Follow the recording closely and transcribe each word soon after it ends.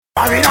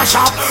I'm in a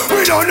shop.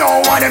 We don't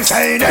know what I'm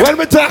saying. When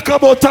we talk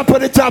about top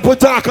of the top, we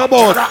talk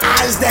about the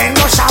eyes, then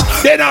go shop.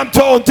 Then I'm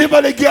told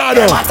Tivoli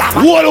Garden,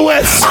 Wall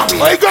West.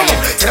 Where you go?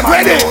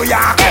 Ready?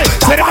 Hey,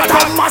 say the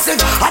man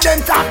massive. I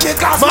didn't talk the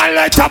class. Man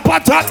like top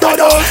of top, no.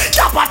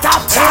 Top of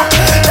top,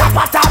 top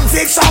of top,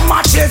 fix some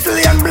matches,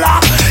 lane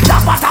block.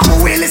 Top of top,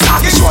 wheel is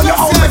not to show you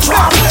how we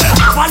trap.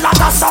 Have a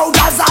lot of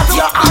soldiers at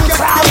your hand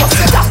crowd.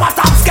 Top of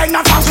top, skin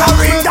and from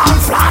carrying down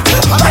flat.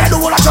 I do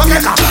all of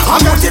Jamaica,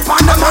 I'm put it on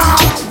the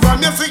map.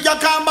 From your figure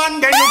come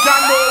and then you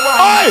can know what.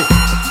 Oi!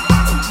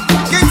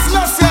 It's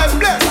not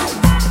self-bless.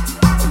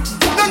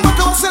 None but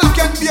ourselves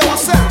can be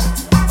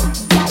ourselves.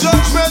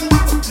 Judgment.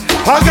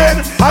 Again.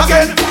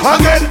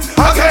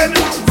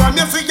 From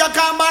your figure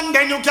come and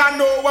then you can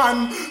know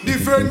one.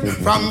 Different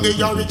from the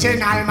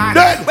original man.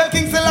 Well,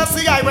 King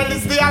Selassie, well,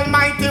 it's the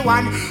Almighty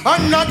One.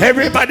 And not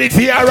everybody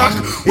fear rock.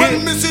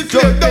 When me see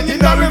clear, then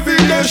in a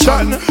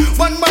revelation.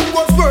 One man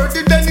was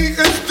worthy, then he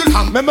is still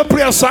hung. Remember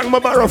play a song I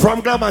borrow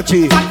from Gamma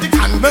G.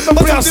 Remember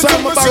play a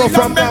song I borrow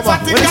from Gamma.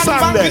 When the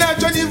song there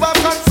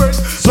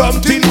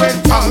something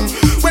went wrong.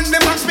 When the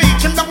man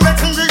speak in the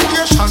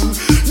congregation,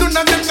 none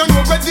of them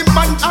know where the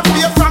man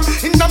appear from.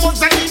 In the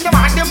Mosaic, the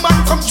man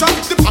come from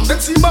the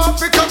dependency of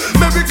Africa,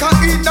 America,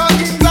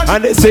 England.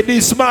 And they say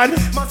this man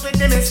must be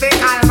the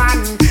mystical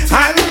man.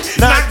 And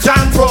not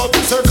John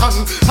Producer Con.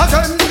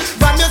 Again,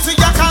 when you see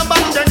your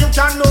carbon, then you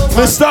can know.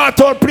 We start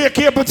out play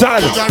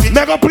Capital.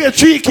 Never play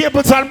 3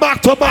 Capital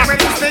back to back.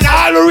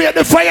 All rate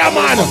the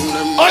fireman.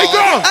 I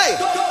go. Hey,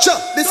 sure.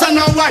 This is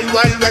no wild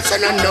west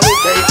and no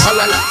cake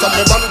corral. Some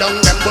me bun down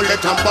them bullet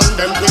and bun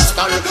them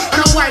pistol.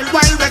 No wild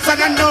west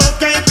and no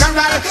cake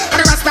corral.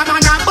 The rest of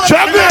man a bun.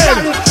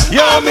 Champion.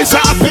 Yo, Mr.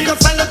 Happy.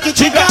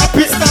 Chica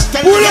Happy.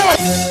 Pull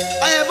up.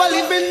 I ever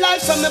live in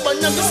life, so me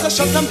bun them Mr.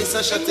 Shot and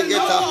Mr. Shot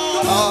together.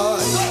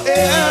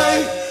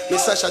 Hey,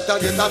 Mr. Shot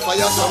together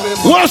fire so me.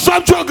 What's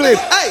up, juggling?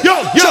 Yo,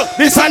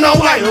 this is no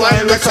wild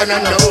west and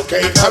no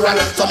cake corral.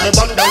 Some me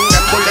bun down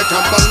them bullet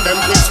and bun them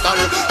pistol.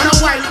 No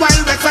wild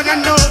west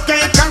and no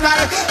cake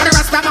corral. The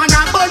rest of man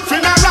a bun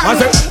funeral. I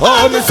say,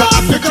 oh, Mr.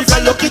 Happy, chica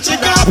lucky,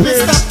 chica happy.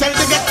 Stop tell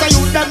the get to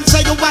you them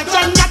say you want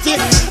and that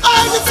it.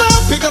 Oh, Mr.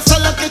 Happy, so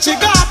lucky,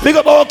 chica happy. Big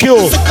up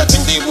OQ.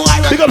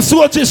 Big up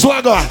Sochi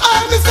Swagger.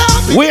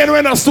 Wayne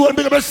Renner Stone,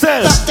 big up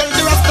yourself. Tell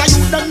the rest of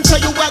you them say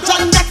you want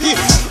and that it.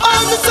 Oh,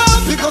 Mr.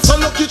 Happy, so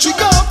lucky,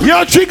 chica happy.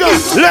 Yo, Trigger,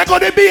 leg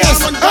on the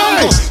bass.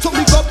 Hey. So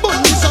we go bun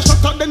Mr.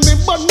 Shot and then we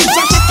bun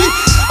Mr. Shotty.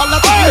 All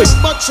of them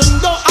matching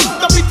down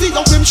after we think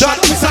of him. Shot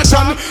Mr.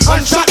 John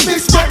and shot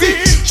Miss Berry.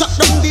 Shot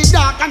down the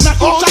dark and that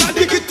shot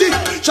the kitty.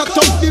 Shot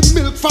up the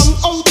milk from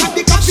out of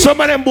the coffee. Some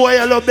of them boy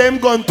I love them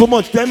gun too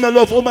much. Them I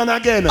love woman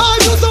again.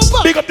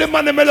 Big up the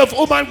man them I love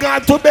woman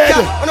gone to bed.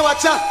 Yeah, wanna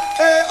watch ya?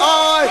 Hey,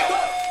 oi.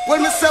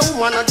 When me say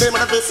woman of them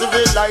and the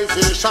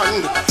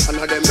civilization,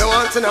 and of them they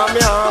want to know me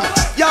arm.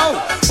 Yo,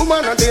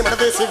 woman of them and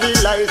the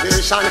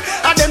civilization,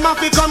 and them have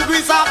to come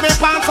grease off me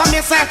pants for me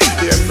say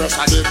the empress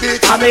of the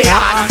beat of me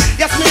heart.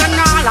 Yes, me and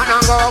all and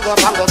I go up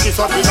and go kiss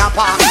up in a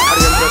park.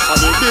 And the empress of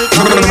the beat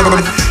of me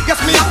heart.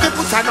 Yes, me have to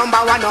put a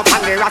number 1 up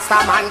on the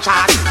Rasta man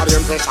chart. And the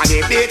empress of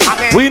the beat of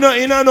me. We not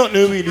in a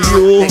nothing with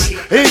you.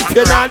 If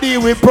you not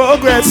deal with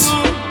progress.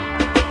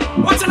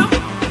 What's up?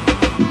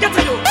 Get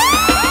to you.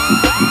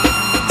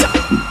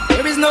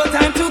 No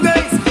time to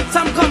gaze.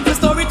 Some come to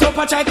store it up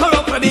and try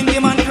corrupt for Bingy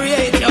man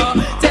create, yo.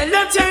 Tell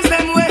them change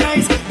them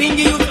ways.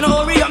 Bingy you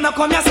know hurry up, now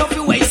come yourself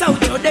you waste out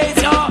your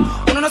days, yo.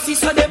 Wanna see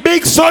so they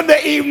big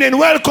Sunday evening,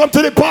 welcome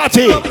to the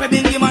party.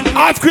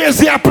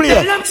 Halfkrazy a play.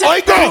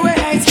 I go,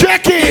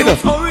 check in.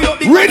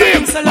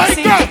 Rhythm, I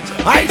go.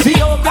 I see.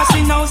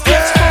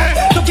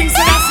 King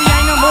Selassie, I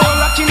know more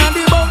rocking on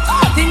the boat.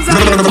 Things are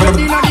good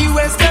in the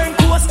western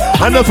coast.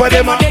 Enough of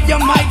them. You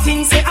might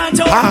think say I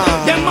joke.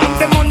 Them have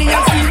the money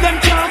and steal them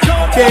can't float.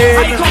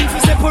 I come to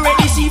separate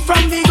the sheep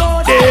from the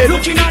goat.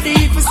 Looking at the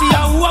heap to see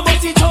how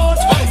about it out.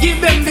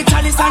 Give them the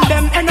chalice and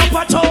them end up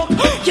a choke.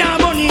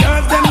 Can't money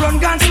earth, them run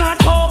guns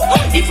not hope.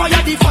 If I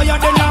had the fire,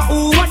 then I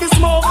who want the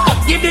smoke.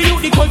 Give the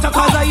youth the culture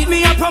cause I eat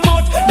me and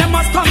promote. Them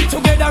must come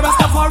together,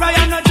 Rastafari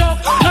and a joke.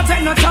 Not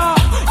take no talk.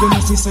 You know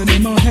see so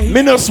them hate.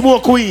 Me no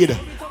smoke weed,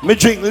 me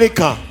drink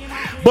liquor.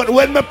 But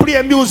when me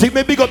play music,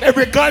 me big up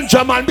every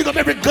ganja man. Big up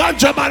every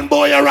ganja man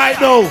boy right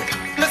now.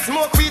 Me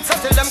smoke weed so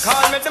till them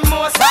call me the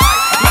most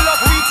high. Me love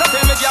weed so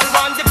till me girl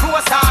want the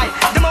close high.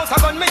 The most I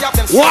gun me have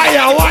them. Why?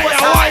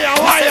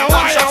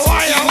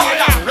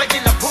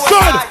 Regular post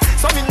high.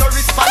 So me no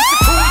response to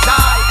cool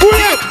high.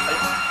 Pull it.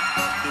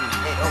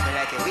 Open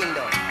like a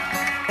window.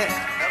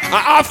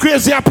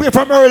 Halfkrazy I play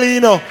from early,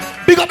 you know.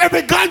 Big up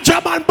every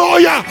ganja man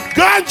boy.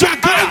 Ganja.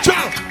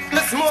 Me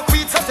smoke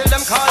weed so till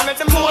them call me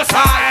the most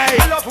high.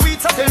 I love weed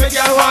so till me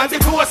girl want the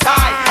close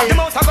high. The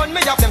most I gun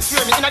me have them swear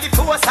me inna the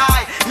close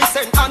high. Me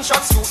send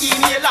gunshots through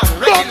email and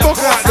regular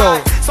post high.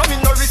 So me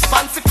no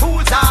response to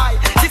tools high.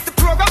 This the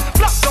program,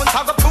 block don't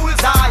have a tools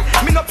high.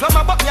 Me no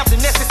plumber but me have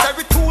the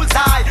necessary tools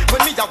high.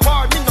 When me a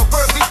war, me no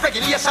perfect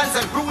regulations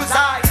and rules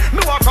high. Me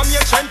walk from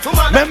your trend to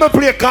man. Remember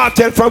play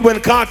Cartel from when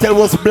Cartel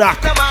was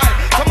black.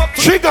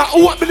 Trigger,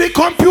 open the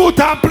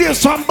computer and play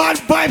some bad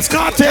vibes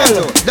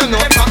cartel.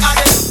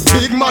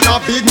 Big man a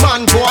big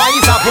man, boy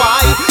is a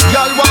boy.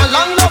 Y'all want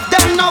long love,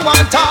 them no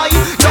one tie.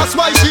 That's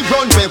why she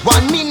run with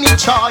 1 minute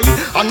try.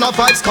 And no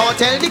vibes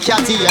cartel, the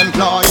catty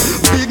employ.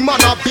 Big man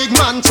a big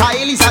man,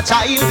 child is a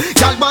child.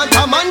 Y'all want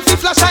a man fi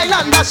flash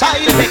island a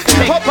child.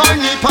 She pop on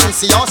me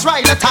pants, see us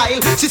ride a tile.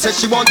 She says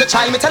she want a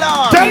child, me tell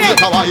her wait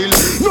a while.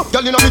 No,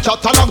 girl you know me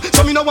catalog,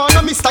 so me no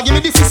wanna mister. Give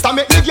me the sister,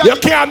 make me girl. You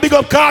can't big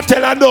up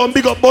cartel and don't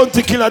big up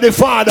Bounty Killer the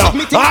father.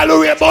 All the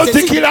way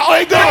Bounty Killer,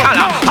 I go.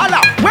 Holla,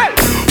 well.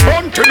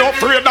 Bunty no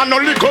afraid and no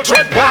little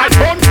dread boy.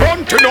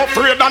 Bunty no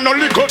afraid and no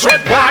little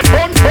dread boy.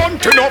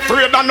 Bunty no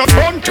afraid and no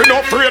bunty no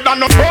afraid and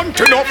no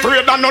bunty no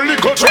afraid and no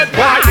little dread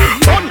boy.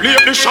 Only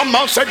if the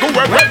shaman say go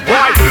a red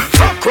boy.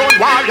 Fuck road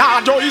while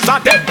Lardo is a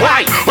dead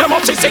boy. We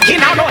must be sick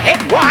in our head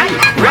boy.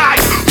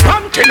 Right.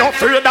 Bunty no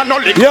afraid and no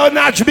little. Yo,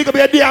 Natch, big up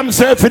your damn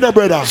self, in the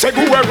brother. Say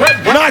go a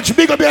red boy. Natch,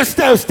 big up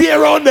yourself. Stay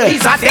around there.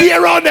 Stay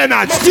around there,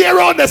 Natch. Stay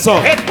around there,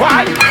 son. Head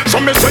boy. So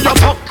me say you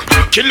talk.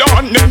 Killer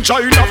and ninja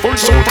in a full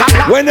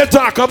suit. When you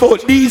talk about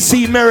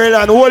DC,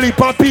 Maryland, whole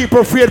heap of people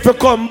afraid for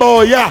come,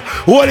 boy, yeah.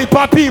 Whole heap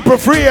of people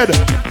afraid.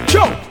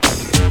 Yo,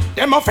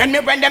 them offend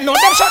me when them know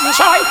them shouldn't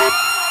try.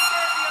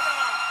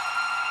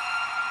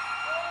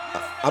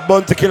 A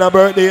Bounty Killer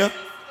birthday,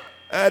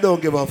 I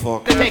don't give a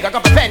fuck. They take a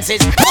couple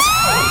fences.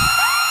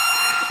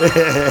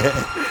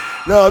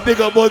 No,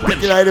 big up Bounty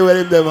Killer anyway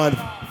in them, man.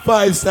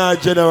 5-star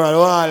general,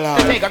 voila.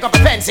 They take a couple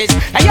fences.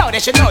 Hey yo, they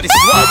should know this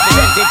is what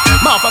presented.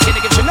 Motherfucking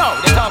niggas should know.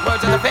 They talk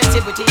words on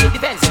offensive, but he ain't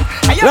defensive.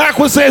 Hey yo. Like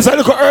we say, so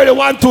look early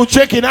 1-2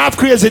 checking,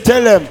 Halfkrazy,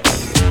 tell them.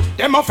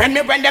 Them offend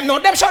me when them know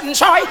them shouldn't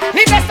try.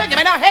 Needless to give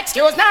me no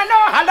excuse, nah,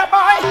 no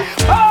alibi.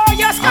 Oh,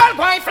 your skull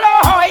going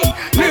fly.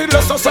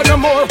 Needless to say no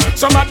more.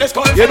 Some of this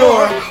call for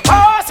more.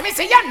 Oh, so me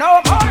see you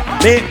no more.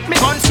 Me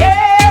gon'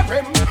 scare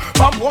him.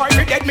 From war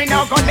to dead, me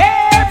now gon'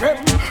 near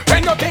him.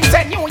 When nothing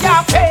said New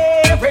York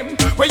fear him.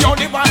 We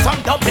only want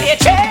some double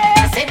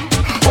chase him.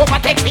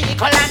 Overtake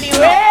vehicle and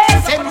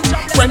erase him.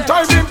 When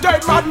time him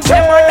dead, man,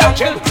 say murder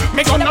kill.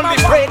 Me gon' on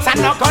the brakes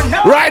and not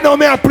gonna. Right now,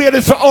 me I play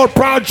this for all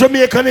proud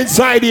Jamaican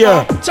inside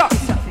here.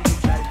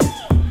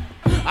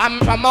 I'm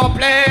from a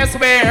place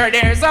where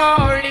there's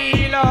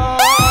only love,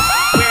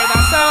 where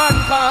the sun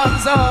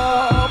comes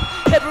up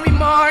every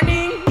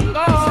morning.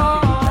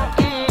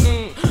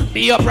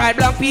 Be upright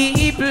black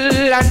people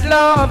and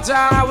love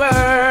our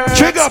words.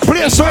 Trigger,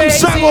 play some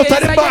song out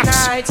of the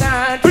box.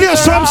 Play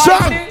some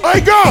song.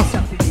 I go.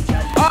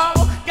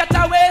 Oh, get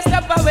away,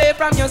 step away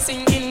from your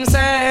sinking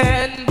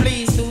sand.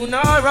 Please do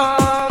no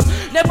wrong.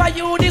 Never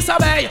you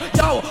disobey.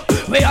 Yo,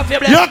 we have to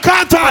blame. You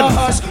can't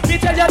us. Me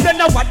tell you, you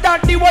know what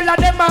that the whole of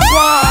them are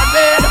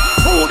wanted.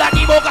 Who that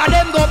the book of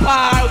them go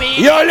par with.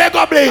 Yo,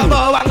 Lego Bling.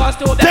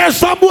 There's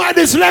some boy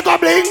this Lego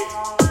Bling.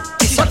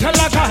 So tell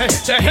a guy,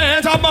 say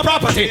hands on my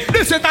property.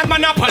 This is not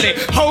monopoly.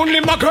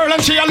 Only my girl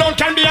and she alone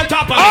can be on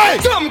top of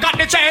it. Some got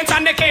the chance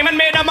and they came and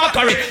made a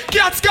mockery.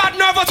 Cats got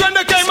nervous when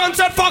they came and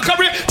said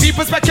fuckery.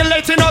 People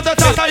speculating on the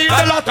thought I hit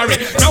the lottery.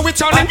 Now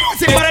it's only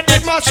music, but I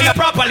did master it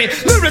properly.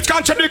 Lyrics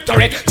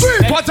contradictory,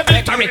 dream was a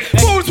victory.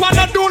 Fools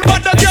wanna do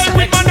but the game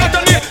with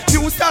monotony.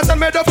 New stars and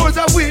metaphors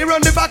are we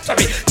run the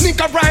factory.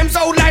 Nigga rhymes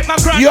out like my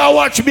grand. You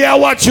watch me, I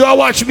watch you, I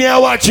watch me, I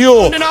watch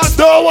you.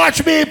 Don't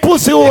watch me,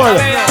 pussy hole.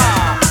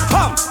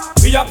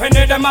 We a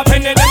penny them, a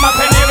penny them, a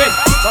penny me.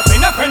 But we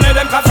no penny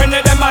them, cause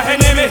penny them a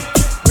enemy.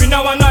 We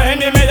no want no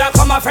enemy, that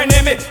come a friend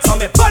me. So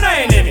me put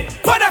a enemy,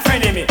 put a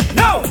friend me.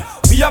 No,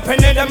 we a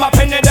penny them, a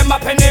penny them, a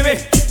penny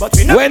me. But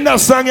we no. When the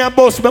song your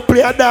boss me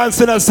play a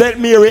dance in a St.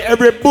 Mary,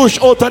 every bush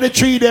out of the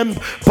tree them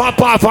pop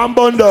off and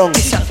burn down.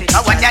 I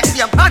want that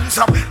damn hands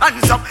up,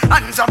 hands up,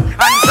 hands up,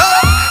 hands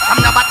up.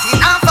 From the body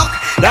now fuck.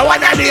 That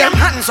one that damn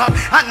hands up,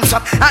 hands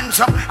up, hands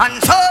up,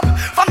 hands up.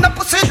 From the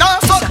pussy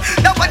down fuck.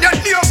 That one that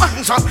damn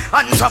hands up,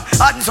 hands up,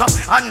 hands up,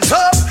 hands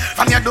up.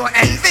 From your door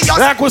envy.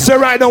 Like we say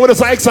right now, we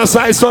just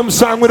exercise some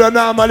song we don't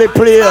normally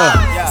play.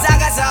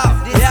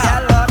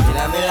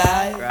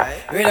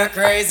 With a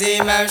crazy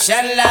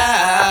motion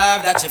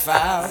love that she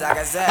found.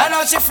 I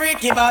know she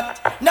freaky, but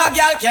no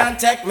girl can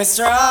take me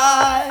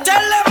stride. Tell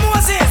them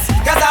Moses,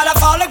 cause all of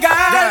all the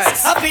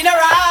girls have been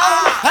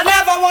around. I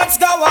never once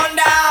go on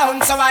down,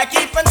 so I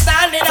keep on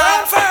standing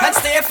up and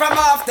stay from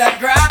off the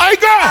ground. I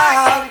go.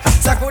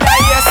 So could I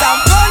hear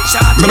some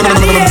gunshot in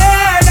the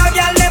air? No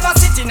girl never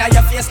sitting on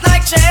your face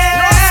like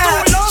chair.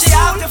 She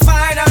have to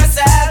find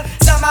herself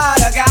some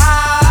other guy.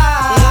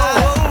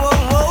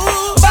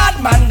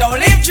 Bad man don't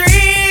live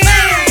dreams.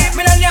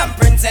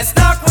 Princess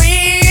no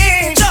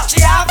queen. She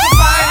have to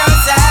find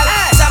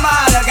herself some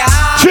other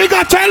guy.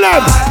 Trigger, tell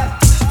them.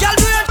 Girl,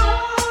 do it.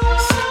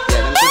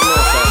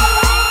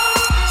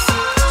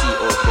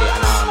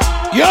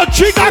 Yo,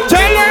 Trigger,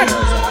 tell them.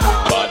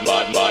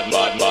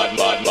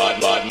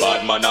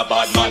 Man a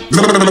bad man.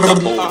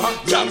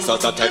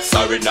 Gangsters a text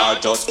sorry now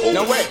just fool.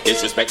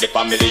 Disrespect the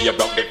family, you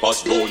broke the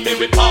first rule. Me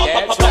with pop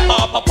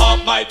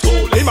my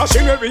tool. The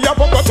machinery a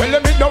bumper tell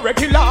them it no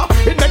regular.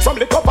 It makes some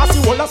liquor pass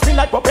you all a spin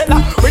like propeller.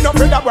 We no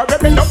afraid of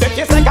wearing up the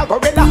case like a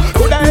gorilla.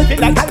 Coulda heavy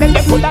like a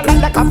lily, coulda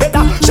land like a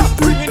feather. Shot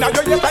ringing out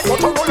your ears like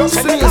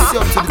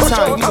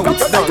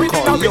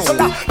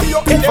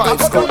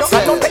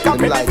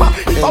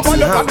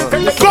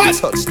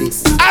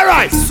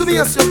Alright.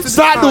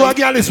 Start doing a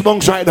gallus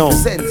monks right now.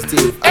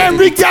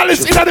 Every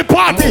gallus in the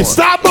party.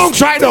 Start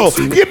monks right now.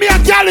 Give me a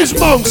gallus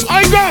monks.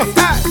 I go.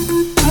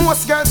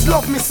 Most girls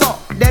love me so.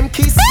 Them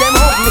kiss, them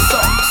hug me so.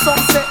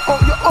 Some say, oh,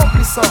 you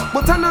ugly so.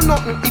 But I know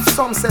nothing if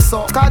some say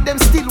so. Cause them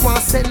still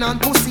want send on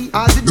pussy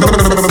as it don't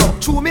say so.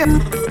 True me.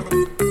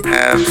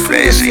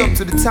 Halfkrazy. Up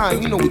to the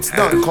time, you know it's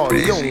done called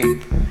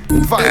young.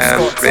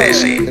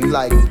 Halfkrazy. And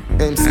like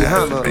MC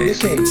Hammer, you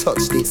can't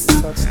touch this.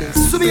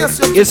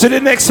 You see the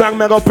next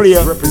song I'm gonna play.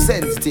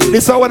 Representative.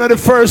 This is one of the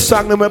first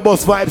songs that my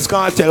boss Vibes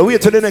Cartel.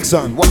 Wait till the next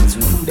song.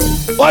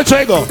 Watch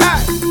I go.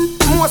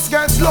 Most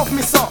girls love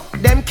me so.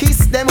 Them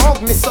kiss, them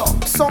hug me so.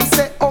 Some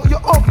say, oh, you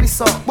ugly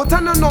so. But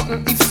I know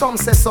nothing if some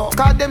say so.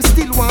 Cause them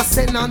still want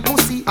send on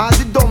pussy as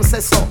the dumb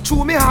say so.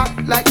 Chew me hot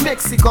like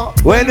Mexico.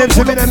 When them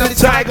see me in the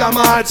Tiger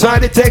Mart, try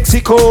the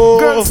Texaco.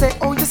 Girls say,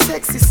 oh, you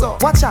sexy so.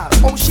 Watch out,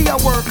 oh, she a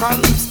work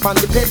on lips on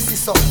the Pepsi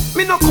so.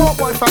 Me no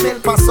cowboy from El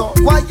Paso.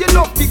 Why you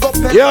love big up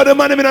Pepsi? Yo, the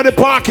man in the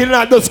parking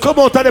lot. Just come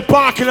out of the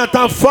parking lot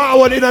and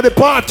forward into the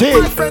party.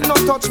 My friend no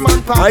touch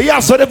man pa. Yeah,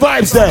 so the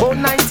vibes there. About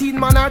 19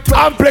 man or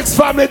 12. Amplex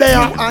family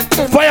there.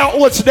 Fire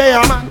Oats there.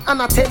 Man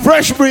and a 10.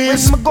 Fresh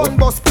Breeze. When my gun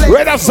bust play.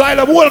 Red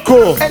Asylum, whole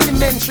crew.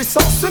 Elementary so.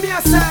 So me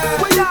a say,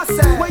 what you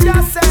say, what you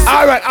say.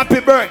 Alright, happy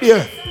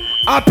birthday.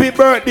 Happy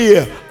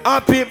birthday.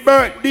 Happy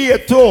birthday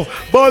to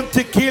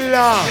Bounty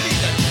Killer.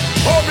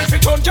 Oh, if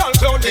it on John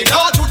Clown, me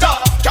not do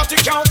that. Captain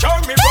can't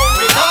carry me round,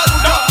 me not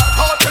do that.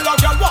 How till a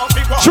girl want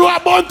me round. Show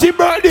a Bounty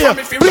birthday.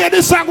 Play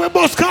the song with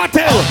Boss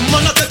Cartel.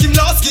 Man, I take him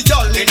last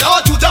girl, me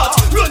not do that.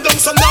 Run down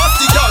some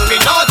nasty girl, me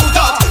not do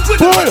that.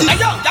 Hey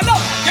yo,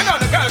 you know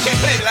the girl can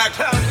play like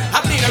clown.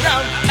 I've been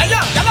around. Hey yo,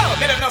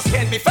 better not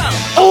scared me found.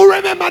 Oh,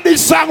 remember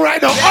this song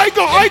right now. I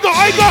go.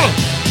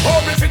 Oh,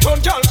 if it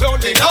on John Clown,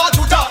 me not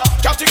do that.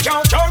 Captain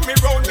can't carry me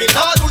round, me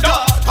not do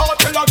that. How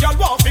till a girl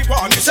want me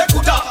round, me say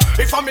good that.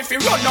 If I'm if you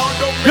run down,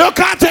 don't me. Yo,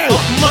 Cartel.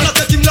 Man, I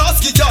take him last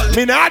girl.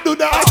 Me not do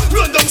that.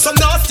 Run down some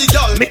nasty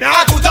girl. Me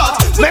not do that.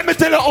 Let me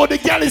tell you how the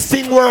gallus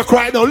thing work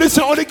right now.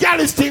 Listen how the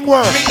gallus thing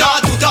work. Me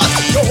not do that.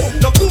 Yo,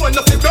 no cool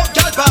enough to broke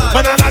girl bad.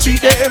 Man, I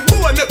treat them.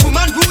 Who I make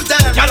woman good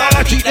them. Y'all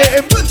I treat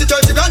them.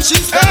 20-30 grand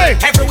she's Hey.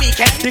 Every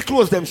weekend. She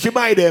close them. She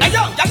buy them. Hey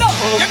yo, you know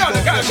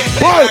the girl can play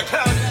Boy. like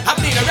clown. I've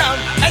been around.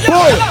 Hey yo,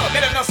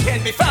 better not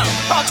scared me found.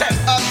 Cartel.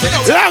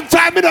 Long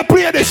time me not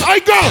play this. I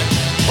go.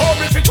 Oh,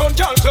 if it on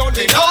John Clown,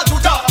 me not do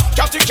that.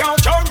 Captain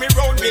can't carry me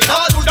round, me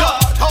not do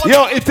that.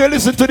 Yo, if you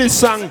listen to this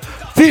song,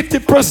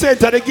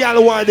 50% of the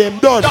girl want them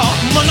done.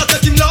 Man, I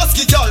take him last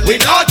girl. We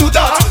not do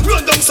that.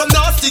 Run down some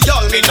nasty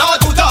girl. Me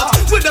not do that.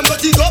 When them got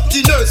dig up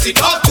the nurse, it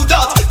not do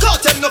that.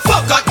 Cartel no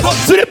fuck that bum.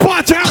 See the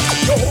party.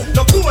 Yo,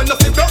 no cool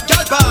enough to broke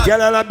girl bad.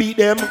 Girl I beat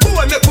them. Who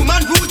I make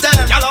woman good them.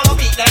 Y'all all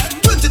beat them.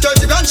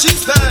 20-30 grand she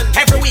spend.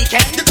 Every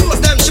weekend. The clothes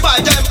them, she buy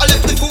them. I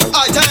left the food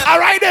item.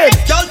 Alright then.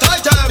 Girl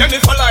tie them. Then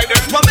if I lie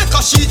them. What make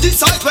her she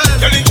decide when.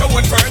 You link your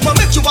one friend. What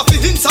make you happy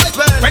inside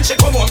when she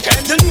come home, Ken.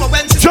 You know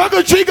when she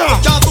Juggle trigger.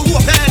 can't go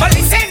open. But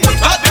listen,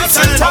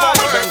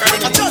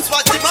 I just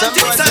watch the man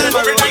think send.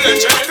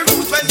 The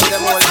rules when she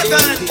was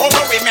again.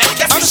 over women.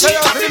 I'm sure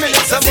you're feeling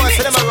it. Some boys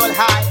say them a roll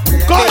high.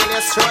 Go.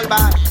 Let's stroll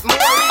back.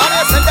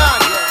 Honest and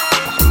done.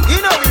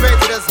 You know we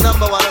rated as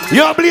number one.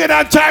 Yo, Blade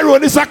and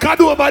Tyrone, this a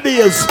Kadova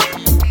days.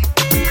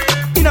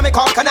 You know me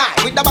call canine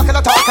with the back of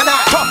the talk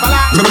canine. Talk a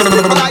lie.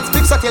 Lights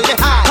fix till me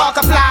high. Talk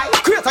a fly.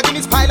 Create a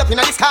Guinness pile up in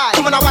the sky.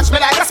 Woman a watch me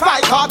like a spy.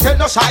 Cartel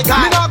no shy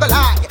guy. Me no go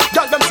lie.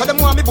 Girl them so them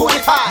want me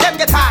bonify. Them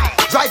get high.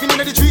 Driving in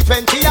the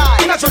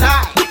 320i. In a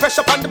July. The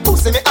pressure on the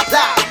pussy me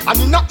apply. And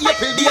me not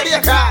April day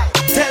they cry.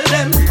 Tell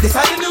them this is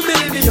the new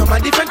millennium.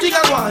 A different thing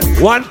I want.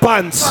 One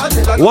pants,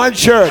 one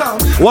shirt,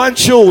 one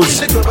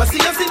shoes. The global see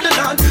us in the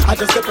land. I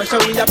just the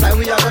pressure we apply.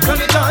 We have a turn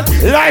it on.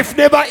 Life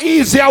never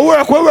easy. We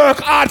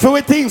work hard for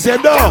we things,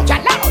 you know.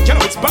 You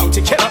know it's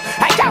Bounty Killer.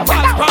 Hey yo,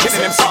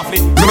 killing them softly.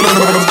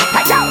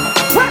 Hey yo,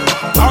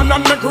 down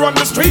on the crew on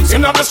the streets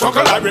in the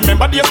struggle. I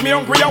remember days me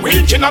hungry and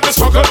weak in the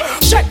struggle.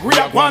 Check we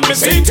have one me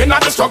seat in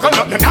the struggle.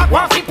 Nothing not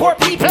one for poor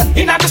people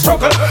in the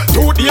struggle.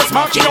 2 days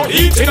marking out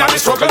heat in the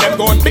struggle. Them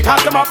going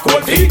because them have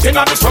cold feet in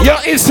the struggle. Yo,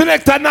 it's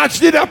selector Natch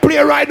did I play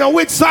right now.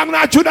 Which song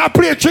Natch should I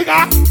play,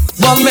 Trigger?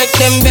 One make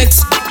them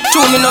vex.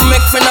 Two me no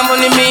make friend of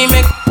money me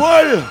make.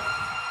 Pull.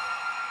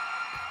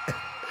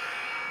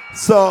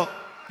 So,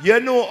 you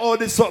know how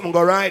this something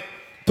go, right?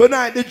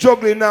 Tonight the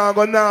juggling now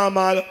go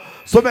normal.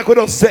 So make we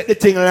just set the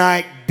thing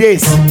like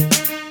this.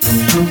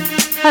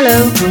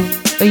 Hello,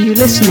 are you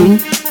listening?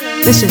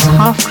 This is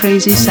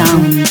Halfkrazy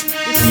Sound.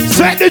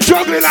 Set the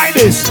juggling like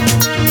this.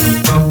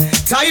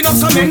 Tying up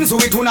some men who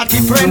we do not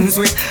keep friends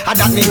with. And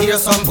that me hear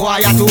some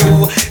boy or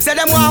two. Say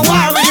them want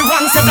war with the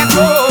wrong set of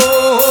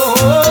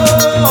clothes.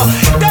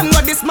 Them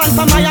got this man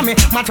from Miami,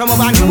 man from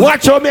Oban.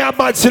 Watch how me a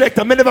bad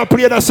selector. Me never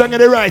play that song in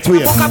the right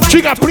way.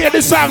 Trigger play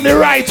the song the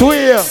right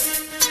way.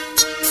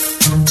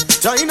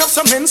 Tying up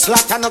some men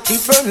slack and not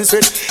keep friends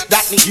with.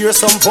 That me hear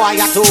some boy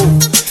or two.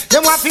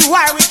 Them want to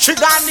war with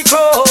Trigger and the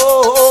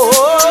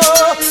clothes.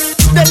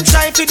 Them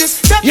try for this.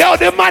 Yo,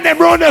 the man them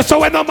run there so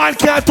when no man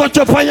can't touch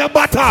up on your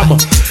bottom.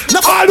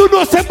 who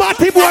knows the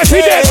batty boy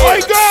for them? Oh,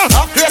 girl.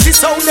 Halfkrazy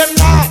sound them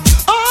not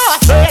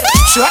afraid.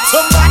 Shut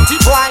some batty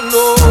boy,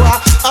 no.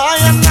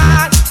 I am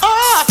not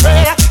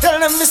afraid.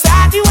 Tell them me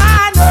start you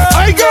want to.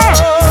 Oh,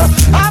 girl.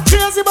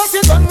 Halfkrazy but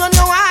you don't when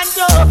you want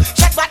to.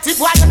 Shut batty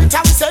boy and the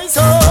time say so.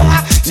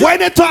 When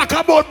they talk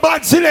about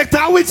bad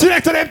selector, which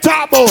selector them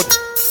talk about?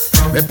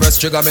 Me press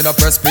trigger, me no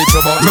press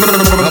people but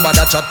nobody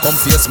that chat come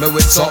face me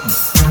with something.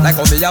 Like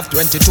how me have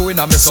 22 in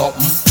a me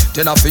something.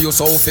 Then after you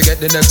so forget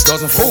the next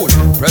dozen fool.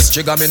 Press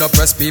trigger, me no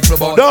press people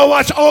but don't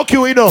watch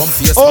OQ, you know.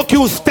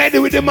 OQ steady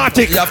with the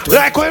matic.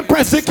 Like when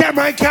press the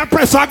camera and can't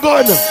press a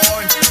gun.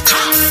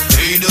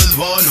 They just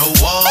wanna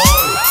war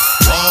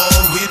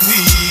with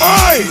me.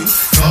 Oi!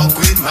 Talk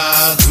with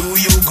my crew,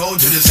 you go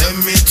to the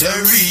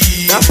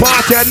cemetery. That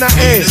party at night,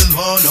 eh?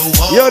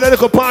 Yo, that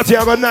little party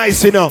I got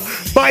nice, you know.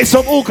 Buy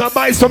some hookah,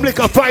 buy some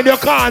liquor, find your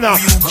corner.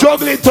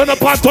 Juggling, turn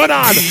up and turn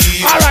on.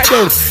 Alright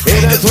then.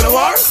 Ain't that to the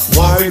war?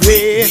 War with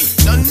me.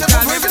 None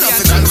never brave enough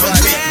to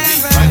confront me.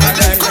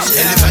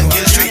 Elephant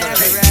kill street.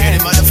 Hear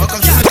the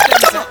motherfuckers.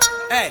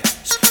 Hey,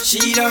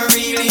 she don't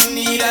really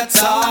need a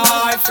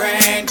toy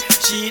friend.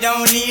 She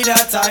don't need a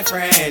toy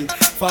friend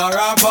for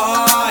a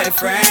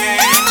boyfriend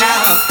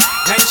now.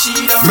 And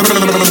she don't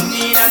really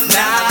need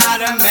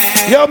another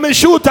man. Yo, me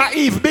shooter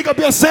Eve, big up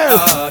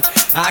yourself.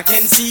 I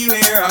can see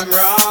where I'm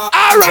wrong.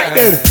 Alright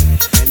then.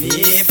 And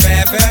if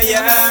ever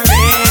you're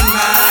in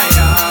my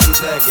arms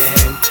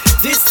again,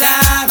 this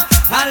time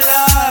I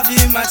love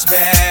you much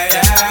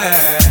better.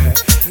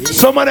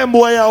 Some of them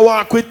boy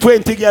walk with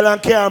 20 girl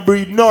and can't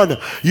breathe none.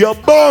 You're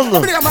bung.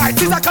 I'm Mr.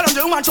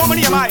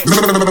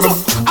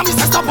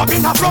 Stop up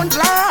in the front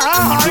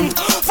line.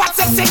 Fat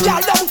sexy girl,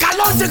 don't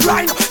call on the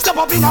grind. Stop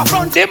up in the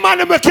front. The man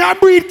who can't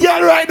breathe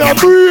girl right now,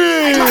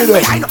 breathe.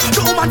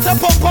 The woman say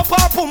pump up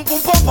her pum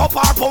pum pump up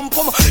her pum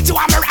pum. She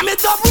want me ram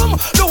it up room.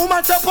 The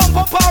woman say pump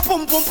up her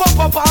pum pum pump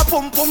up her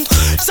pum pum.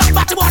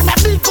 Somebody want me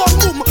big gun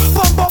boom.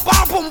 Pump up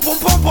her pum pum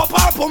pump up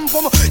her pum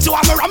pum. She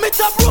want me ram it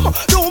up room.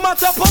 The woman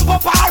say pump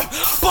up her.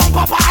 Pump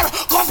up her.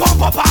 Come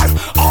pump up her.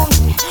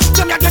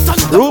 Them ya get on.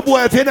 Rude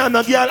boy, if you're not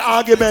no girl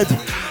argument,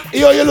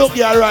 yo, you look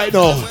girl right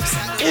now.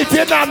 If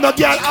you're not no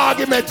girl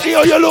argument,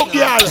 yo, you look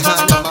girl.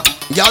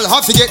 Y'all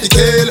have to get the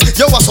kill.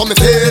 Yo, what's on me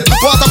fail?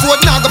 Waterboard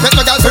now, go pet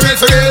my girl for real,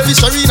 for real.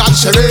 Fishery and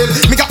Cheryl.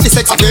 Me got the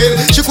sex appeal.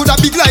 She could have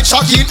big like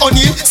Shaquille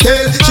O'Neal.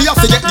 Still, she have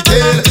to get the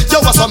kill.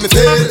 Yo, what's on me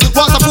fail?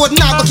 Waterboard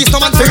now, go kiss no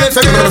man for real,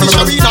 for real.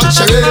 Fishery and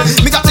Cheryl.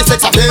 Me got the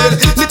sex appeal.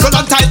 Nickel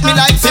and tight me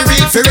like for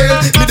real, for real.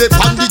 Me the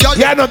pandy girl.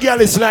 Yeah, no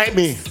girl is like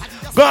me.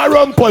 Go a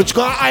rum punch,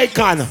 go a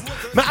icon.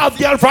 Me have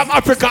girl from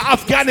Africa,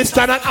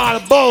 Afghanistan and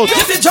all both. You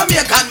the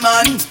Jamaican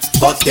man,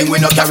 but thing we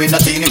no carry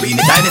nothing. We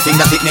the tiny thing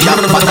that hit me up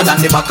faster than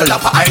the buckle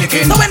of a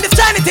Heineken. So when this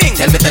tiny thing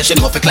tell me that she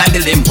know fi climb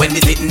the limb. When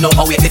this hitting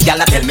overweight, this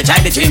gal a tell me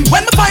try the gym.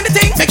 When me find the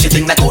thing, make she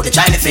think like oh the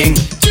China thing.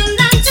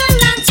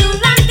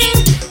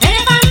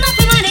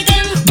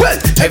 Well,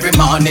 every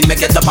morning me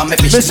get up and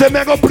me fish. Me say me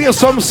go play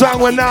some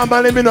song when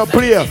normally me no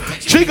play.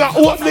 Trigger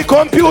open the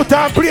computer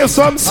and play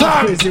some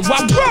song.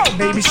 What wrong,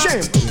 baby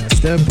shame.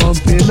 Step up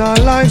in our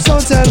life, so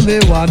tell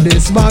me what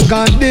this man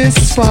got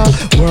this for.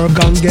 Work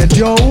and get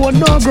your own,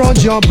 no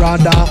grudge your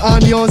brother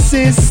and your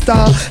sister.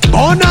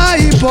 On a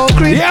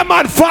hypocrite. Yeah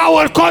man,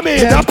 forward coming,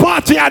 the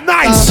party are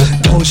nice.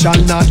 Thou shall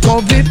not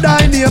covet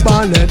thy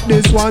neighbor, let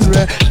this one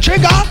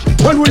trigger.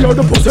 When we load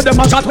the pussy, them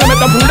a chat, we make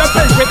them pull the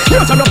face with.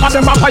 You shall look at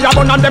them a fire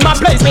burn and them a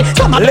blaze me.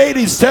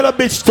 Ladies, tell a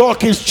bitch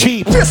talk is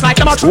cheap. Like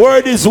them a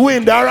word is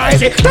wind, alright?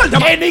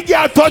 Any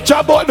girl touch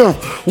a button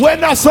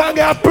when a song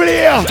a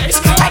play.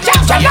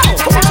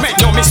 Make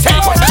no mistake.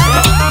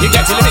 You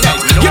get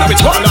eliminated. You know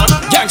it's going on.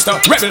 Gangster,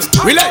 rebel,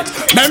 relate.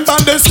 Remember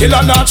this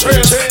killer not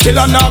trace,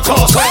 killer not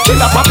cause,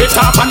 killer pop it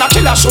up and a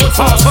killer shoot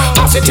fast.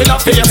 Pass it in a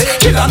face,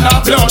 killer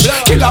not blush,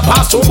 killer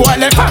pass to boy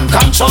left and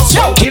conscious.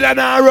 Yo, killer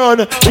not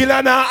run,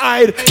 killer not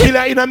hide,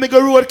 killer in a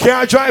middle road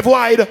can't drive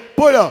wide.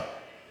 Pull up.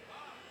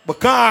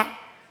 Because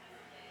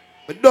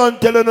I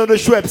don't tell you no the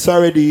Schweppes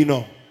already, you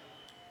know.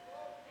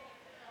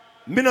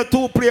 Me not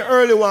too play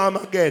early one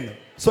again.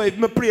 So if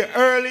me play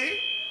early,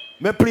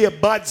 me play a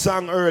bad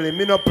song early.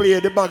 Me not play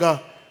the bagger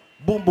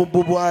boom boom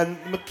boom boom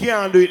and me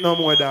can't do it no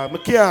more dog. Me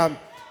can't.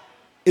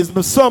 It's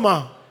my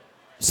summer.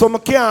 So me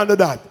can't do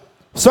that.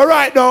 So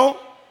right now,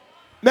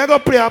 me go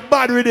play a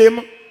bad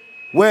rhythm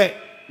where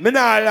me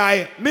not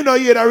lie, me no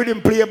hear the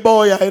rhythm play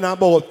boy in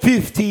about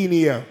 15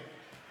 years.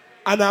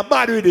 And a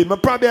bad rhythm, I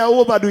probably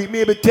overdo it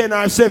maybe 10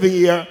 or 7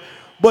 years,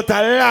 but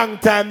a long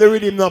time the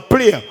rhythm not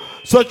play.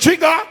 So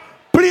Trigger,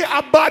 play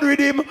a bad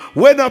rhythm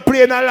when not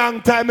playing a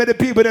long time and the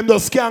people them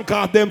just skank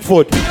off them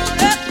foot.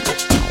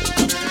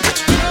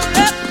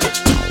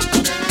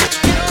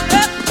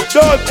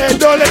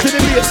 Don't let it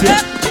in the bass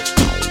yet.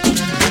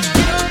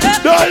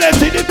 Don't let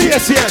it in the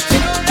bass yet.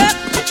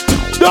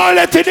 Don't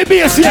let it in the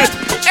bass yet.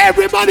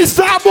 Everybody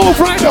start move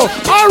right now.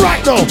 All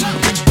right now.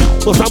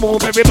 Bust a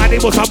move, everybody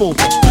bust a move.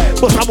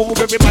 Bust a move,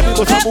 everybody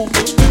bust a move.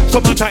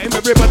 Summertime,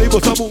 everybody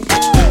bust a move.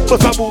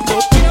 Bust a move,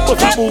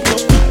 bust a move.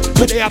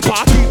 When they a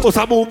party, bust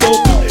a move.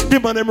 The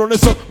man them running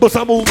so, bust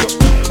a move.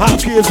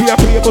 Halfkrazy a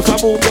play, bust a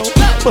move.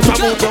 Bust a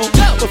move,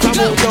 bust a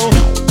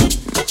move.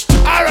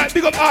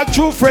 up our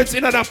true friends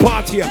in another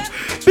party.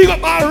 Big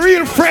up our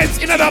real friends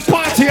in another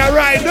party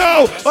right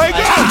now. Oh my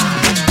God.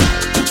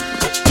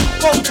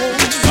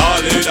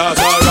 Solid as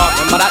a rock.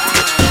 Remember that?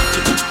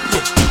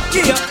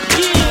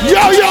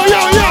 Yo.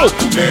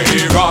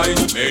 Many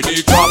rise,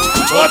 many drop,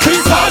 but we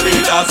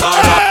solid as a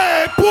rock.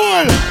 Hey,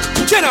 Paul.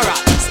 General.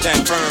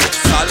 Stand firm,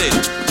 solid.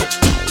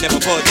 Never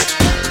budge,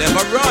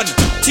 never run.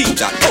 Team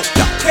that,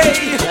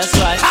 hey. That's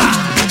right.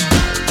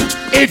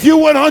 If you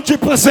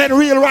 100%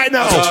 real right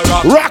now,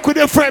 rock with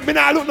your friend, me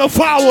not look no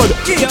forward.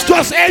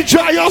 Just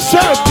enjoy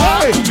yourself,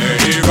 boy.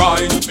 Many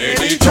rise,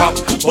 many drop,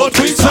 but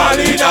we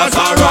solid as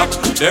a rock.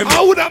 Them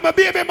I would have my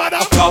baby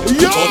mother. flop,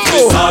 Yo, but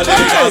we solid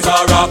as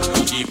a rock.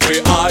 Keep we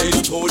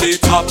eyes to the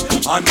top,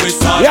 and we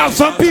solid. yeah,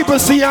 some people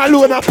see you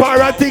alone up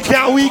and think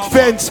you're weak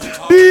fence.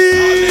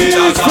 Big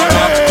When we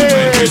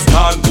fence.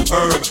 stand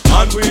firm,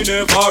 and we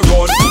never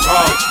run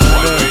from.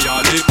 When we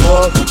are the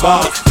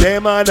boss,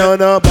 Them are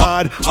no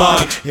bad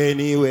man.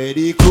 Anywhere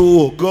the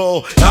crew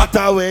go, that's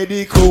where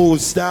the crew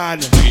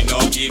stand. we no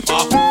give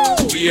up.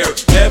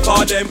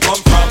 Wherever them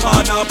come from,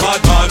 and a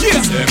bad man.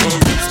 Yes,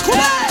 Come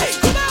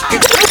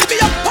on, be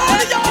a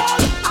party, y'all.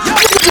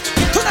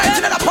 Tonight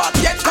in the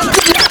party,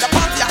 the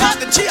party, I have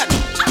the chain.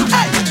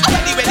 Hey,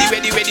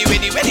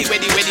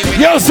 ready.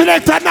 Yo,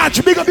 select a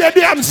notch, big up your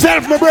damn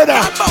self, my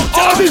brother.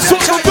 All this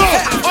something go.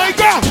 Oh my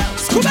God.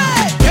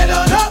 Get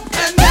on up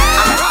and down.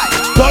 Alright.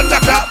 Thunder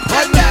clap.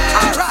 And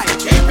down. Alright.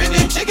 Keeping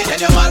it chicken in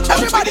your mouth.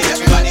 Everybody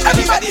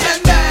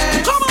and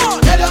down. Come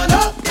on. Get on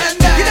up and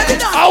down.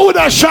 I would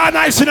have shot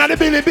nice in the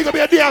building, big up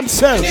your damn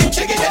self.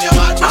 Chicken in your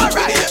mouth.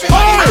 Alright.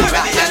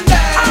 Everybody and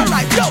down.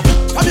 Alright, yo.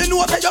 From your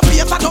nose to your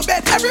face and your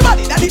bed.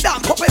 Everybody that the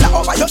damn propeller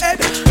over your head.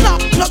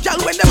 No girl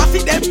when them a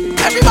see them.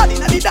 Everybody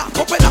that the damn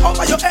propeller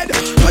over your head.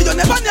 So you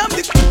never name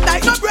the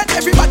like no bread.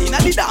 Everybody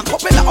that the damn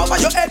propeller over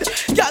your head.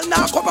 Girl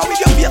now cover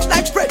with your face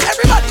like bread.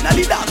 Everybody that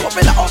the damn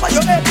propeller over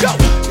your head. Yo,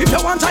 if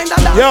you want time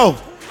that Yo,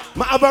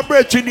 my other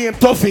brethren named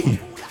Tuffy.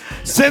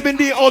 7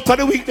 days out of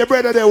the week, the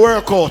brother they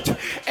work out.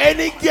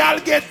 Any girl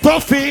get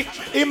Tuffy,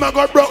 he might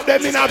go broke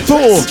them in a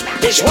two.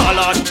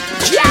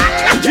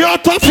 Yo,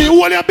 Tuffy,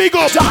 hold your big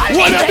up.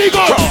 Hold your big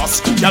up.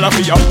 Cross, y'all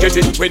be up, get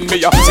it, win me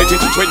up, set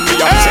it, win me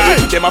up,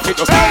 set it. Them a fit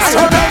us.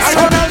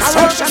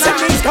 I send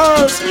these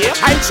girls.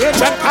 I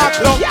change and pack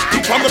look.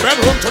 From the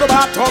bedroom to the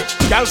bathtub,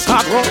 y'all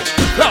start rock.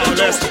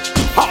 Flawless,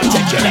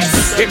 articulate,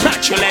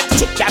 immaculate.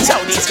 That's how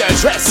these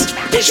girls dress.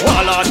 Bitch,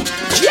 wallon,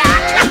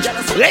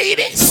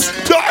 ladies,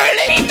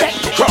 darling.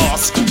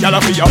 Cross, y'all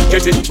be up,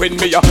 get it, win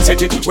me up,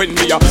 set it, win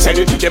me up, set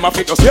it. Them a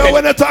fit us. Yo,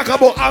 when they talk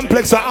about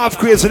Amplex and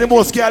Halfkrazy, the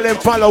most girl them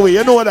follow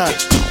you know that.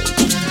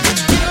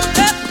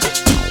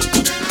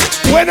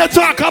 When they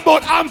talk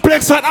about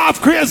Amplex and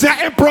Halfkrazy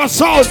and Emperor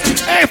Sound,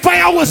 hey,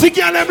 fire was the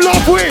girl them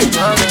love with.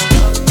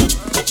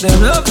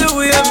 Them love the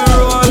way I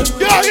roll.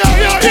 Yo.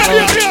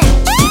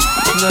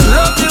 Them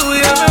love the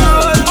way I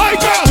roll. I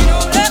go.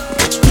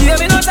 Yeah,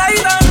 me no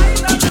titan.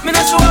 Me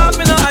no show off,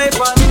 me no hype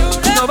on.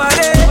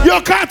 Nobody.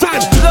 Yo,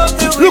 Carton,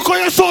 look how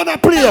your son a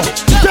play.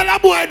 Tell a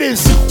boy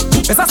this.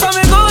 Better so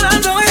me go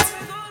and do it.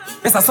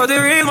 Better so the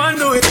real man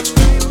do it.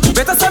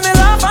 Better so me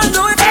laugh and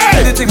do it.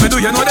 Hey. Anything me do,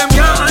 you know them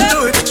can't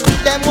do it.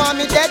 Them want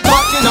me dead,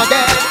 but me no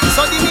dead.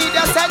 So the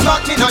media said,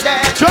 but me no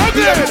dead.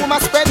 The rumor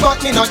spread, but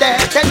me no dead.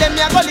 Tell them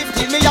me a go live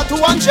till me a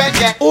 200,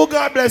 yeah. Oh,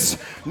 God bless.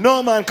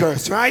 No man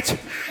curse, right?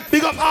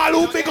 Big up all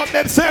who big up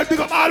themselves. Big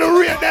up all who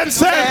rate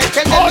themselves.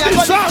 Tell them All me a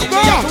go this live song, till me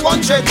a go.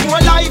 200.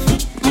 More life,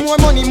 more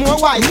money, more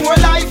wife, more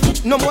life.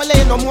 No more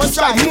lane, no more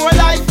strife, more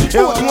life.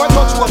 More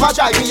touch,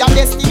 overdrive. Me a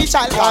destiny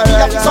child, cause me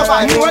have to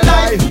survive. More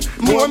life,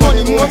 more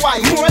money, more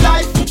wife, more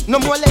life. No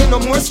more lane, no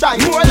more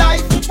strife, more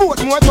life.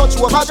 More touch,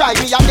 overdrive.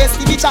 Me a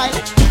destiny child.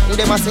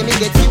 Them a say me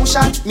get few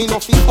shot, me no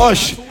feel.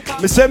 Hush,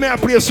 me say me a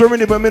play so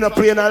many, but me not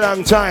play in a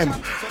long time.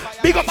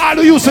 Big up all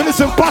who used to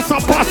listen, passa.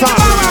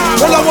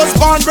 Well, I was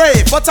born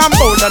brave, but I'm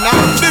older now.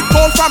 Big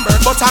bone from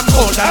birth, but I'm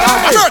colder now.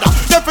 I murder,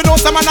 if you know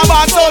some man a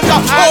bad soldier.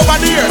 Over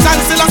the years,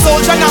 and still a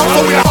soldier now.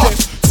 So we are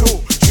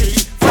 2,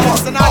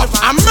 3, 4.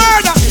 I'm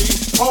murder.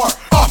 4,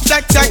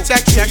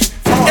 check.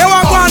 You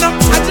want one up?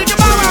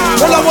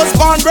 Well, I was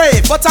born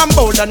brave, but I'm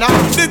bolder now.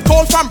 Big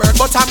cold from birth,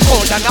 but I'm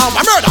colder now.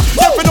 I murder,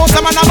 if you know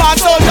some man a bad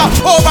soldier.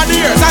 Over the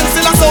years, and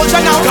still a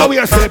soldier now. Now we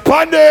are step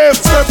on them.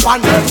 Step on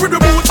them. With the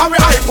boots and we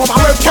hype up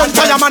and we can't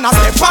tell your man a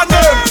step on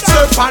them.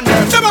 Step on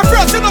them. Them a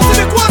fresh, you know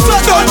see the quarter.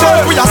 Don't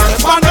joke, we a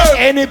step on them.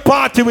 Any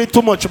party with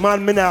too much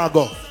man, me nah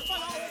go.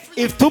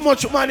 If too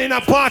much man in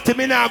a party,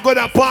 me nah go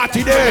to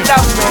party there.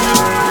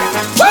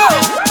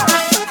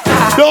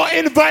 Don't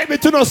invite me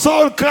to no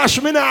soul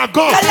clash, me nah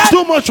go.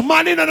 Too much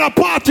man in a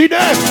party there.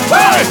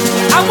 Hey.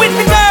 I'm with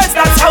the girls,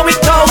 that's how it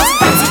goes.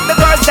 That's with the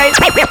girls, they.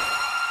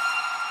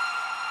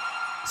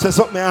 Say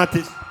something,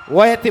 artist.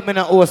 Why you think me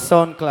no host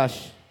sound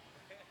clash?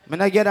 Me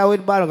no get out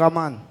with Balga,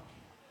 man.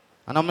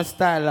 And I'm a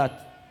style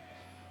that.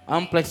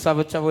 I'm flex have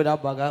a travel with a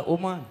bag of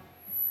woman.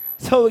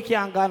 So we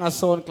can't go on a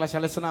sound clash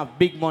unless we have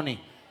big money.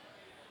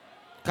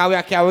 Cause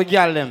we carry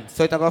girl them,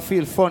 so it's gonna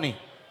feel funny.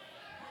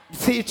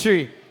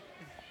 C3.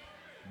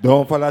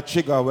 Don't follow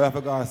trigger, we have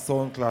to go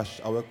sound clash,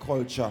 our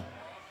culture.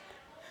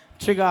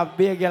 Trigger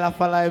big girl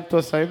follow him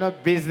too, so you know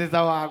business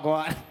I want to go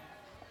on.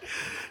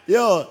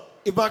 Yo,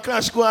 if a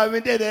clash go on, me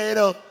dead, you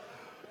know.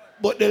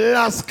 But the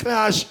last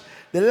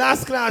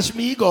clash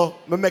me go,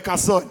 me make a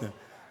son.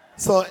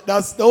 So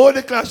that's the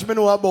only clash me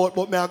know about,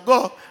 but me I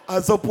go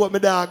and support me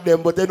dog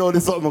them, but they know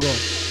there's something go.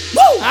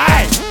 Woo!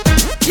 Aye.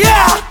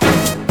 Yeah!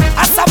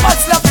 I so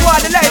much love to all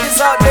the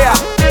ladies out there.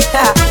 Deep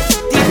down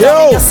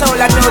in your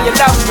soul, I know you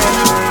love me.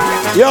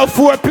 Yo,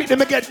 4 pick them,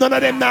 get none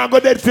of them now go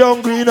dead for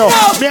hungry, you know.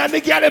 No. Me and the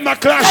girl them a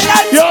clash.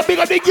 Yo, big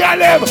up the girl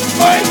them.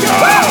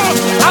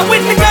 I'm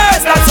with the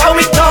girls, that's how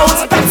it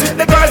goes. That's with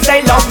the girls,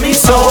 they love me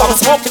so. I'm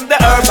smoking the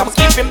herbs, I'm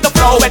keeping the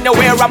flow.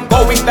 Anywhere I'm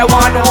going, they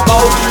want to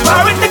go.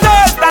 I'm with the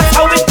girls, that's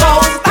how it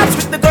goes. That's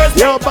with the girls.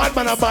 Yo, bad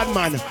man a bad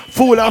man.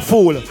 Fool a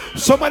fool.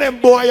 Some of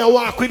them boy you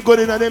walk with gun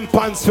in them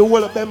pants to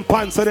hold up them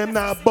pants so them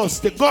now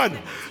bust the gun.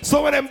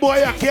 Some of them boy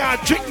you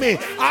can't trick me.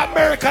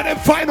 America them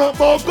find out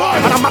about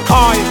gun. And I'm a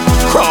coin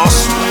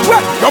cross.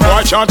 Well, your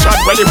boy can't chat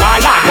when he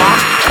wild like one.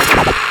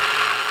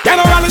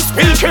 Generally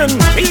speaking,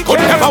 could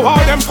never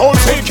want them full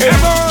seeking.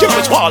 Give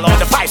it all on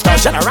the 5-star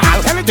general.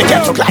 The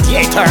ghetto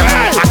gladiator.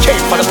 I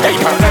came for the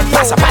paper.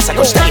 Pass a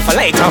good stay for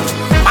later.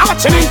 I'm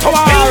watching into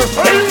war.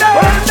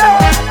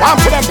 I'm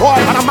to them boy,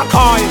 and I'm a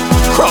coin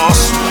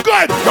cross.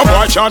 Good. Your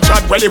boy can't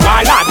chat when he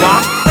wild like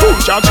one. Fool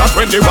can't chat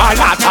when he wild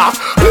like that.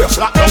 Place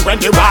lock down when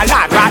he wild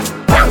like that.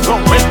 Bang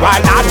down when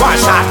wild like one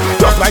shot.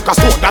 Just like a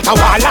stone that a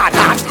wild like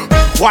that.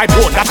 White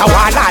board that a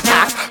wild like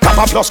that.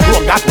 Copper plus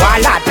chrome that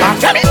wild like that.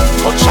 Tell me,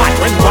 good shot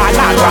when wild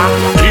like that.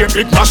 Here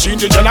big machine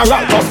the general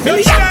rush. $1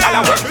 million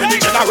work for the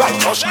general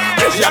rush.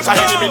 Millions a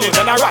hit the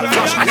general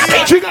rush. And I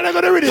think she gotta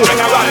go to ready.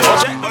 General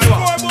rush.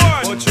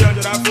 About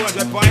 300 and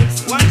 400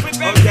 points. One quick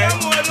okay.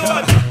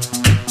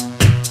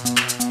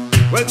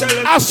 Well, tell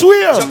them. I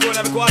swear.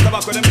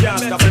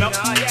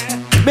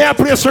 Me I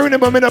play Serena,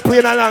 but me not play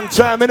in a long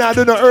time. Me not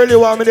do no early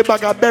one. Me the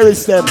bag of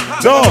berries them.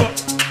 No.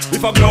 If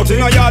a clouting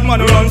a yard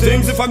man run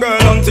things. If a girl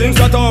run things,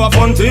 that all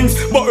fun things.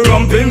 But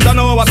rumpings, I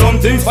know what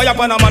some things. Fire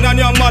pan a man and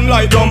your man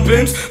like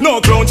dumplings.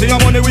 No clownting, I'm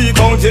on the week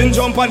counting.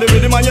 Jump on the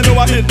rhythm and you know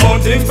what it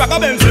countings. Back a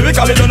Benz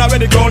lyrically done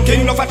already ground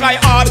king. No fat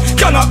like hard,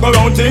 cannot go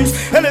round things.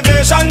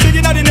 Elevation,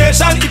 begin of the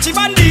nation. Itchy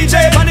van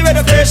DJ, van the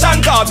radio station.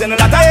 Carbs in a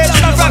lot of age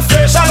and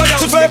frustration.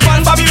 To sweep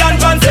on Babylon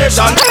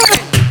plantation.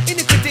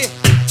 Iniquity,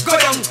 go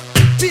down.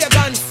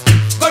 Pagans,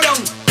 go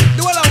down.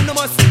 Do all of them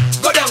must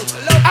go down.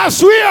 I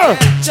swear.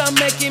 Jah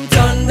make him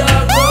thunder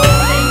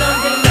rolling on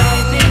the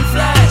lightning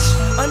flash.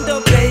 On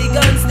the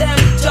pagans them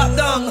drop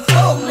down.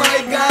 Oh my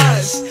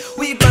gosh,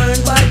 we burn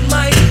bad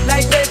mind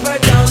like paper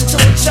down to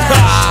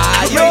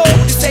trash. Yo,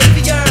 the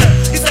savior.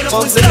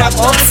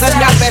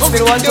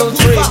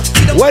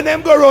 When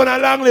them go round a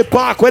Langley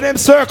Park, when them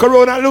circle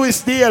round a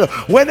Louisdale,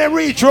 when them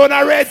reach round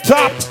a Red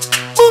Top.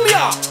 Boom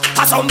ya,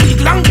 a some big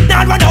long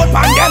down run out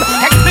on them.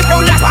 Explain how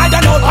last I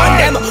done out on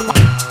them.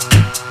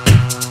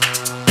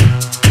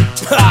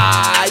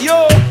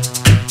 Yo,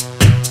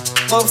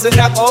 ups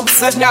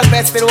and knock,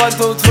 best in 1,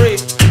 2, 3.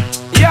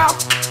 Yeah,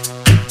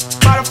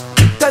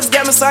 cause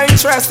them so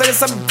interested in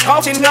some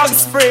fucking dog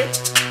spray.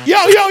 Yo.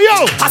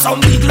 A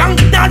some big long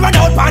down run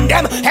out on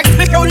them.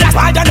 Explain how last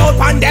I done out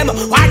on them.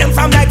 Why them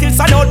from that till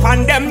sun out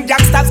on them.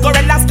 Gangsters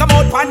gorillas come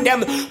out on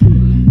them.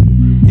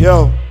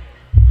 Yo,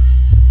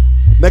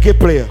 make it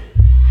play.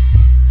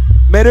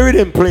 Make the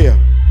rhythm play.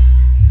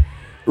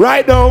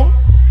 Right now,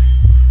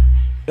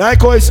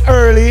 like how it's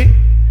early,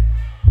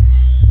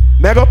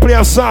 I'm going to play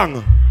a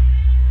song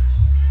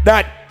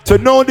that to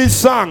know this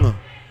song,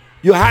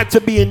 you had to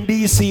be in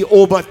DC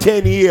over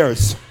 10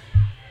 years.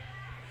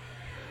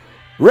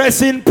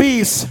 Rest in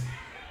peace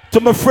to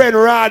my friend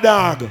Raw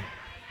Dog.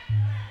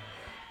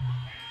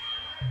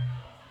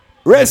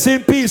 Rest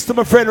in peace to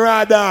my friend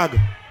Raw Dog.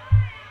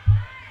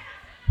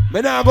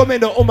 I'm not going to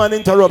make the woman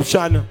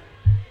interruption,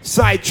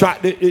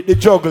 sidetrack the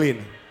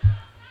juggling.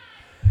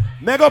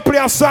 I'm going to play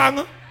a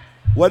song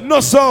with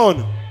no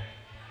sound.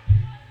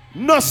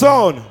 No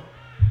sound.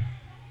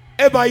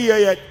 Ever hear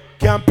yet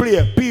can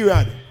play,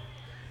 period.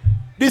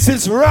 This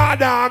is Raw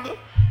Dog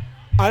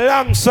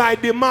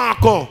alongside the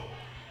Marco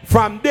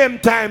from them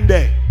time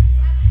there.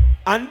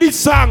 And this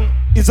song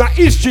is a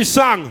history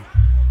song.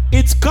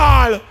 It's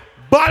called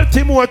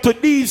Baltimore to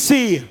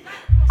DC.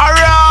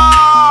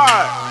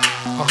 Alright!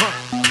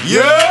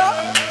 Yeah!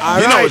 All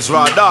you right. know it's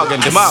Raw Dog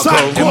and DeMarco.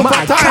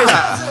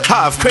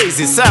 Half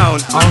crazy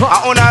sound.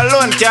 I own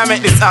alone can't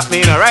make this happen,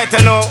 you know, right?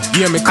 I know.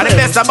 And the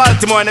best of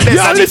Baltimore and the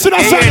best of listen to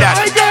that.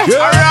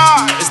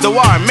 Alright! It's the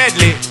war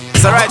medley.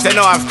 So right I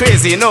know I'm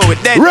crazy, you know,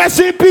 with that. Rest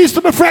in peace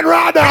to my friend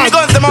Raw Dog.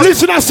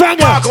 Listen to that song.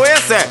 Marco, what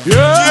you say?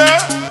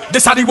 Yeah.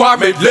 This are the war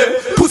medley.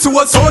 Pussy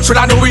was so true,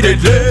 I know we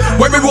did.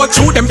 When we roll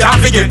through them,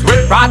 can't forget.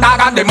 Raw Dog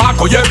and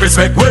DeMarco, yeah,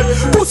 respect.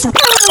 Pussy.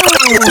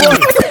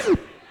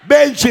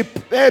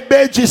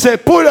 Benji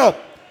said, pull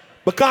up.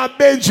 Because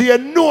Benji, you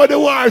know the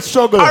war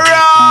struggle.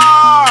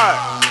 Alright!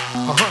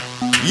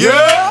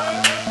 Yeah!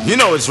 You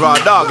know it's Raw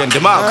Dog and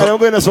DeMarco. I'm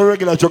going to some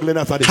regular juggling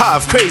after this.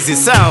 Half crazy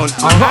sound.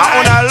 I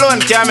own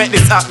alone can't make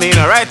this happen, you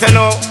know, right? I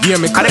know.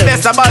 And the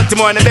best of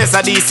Baltimore and the best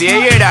of DC,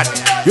 you hear that?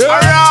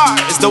 Alright,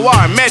 it's the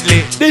war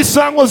medley. This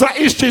song was a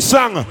history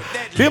song.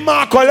 The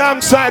Mark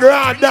alongside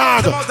Raw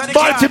Dog.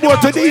 Baltimore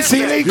to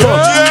DC link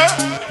up.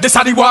 This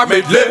are the war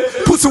medley.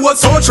 Pussy was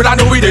so true, I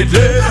know we deadly.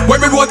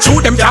 When we roll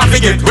through them, can't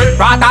forget.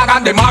 Raw Dog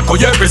and the Mark,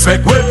 yeah,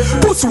 respect.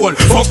 Pussy will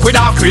fuck with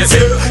our crazy.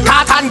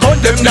 Cat and gun,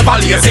 them never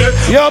lazy.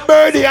 Yo,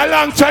 Birdie, a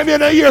long time you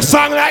don't hear a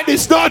song like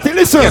this, don't you?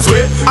 Listen. Yes,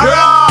 we.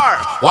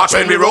 Watch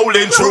when we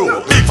rolling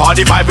through. Big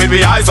 45 with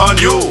me eyes on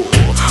you.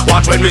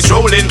 Watch when we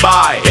strolling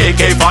by.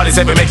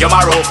 AK-47 make your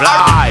marrow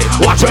fly.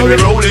 Watch when we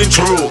rolling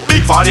through.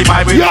 Big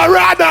 45 with Yo,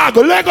 Raw Dog,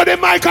 leg on the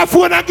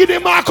microphone and give the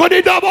mark on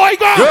the double, boy,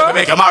 go. Yeah.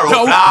 Make your marrow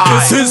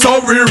fly. This is how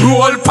we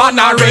roll pan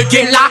a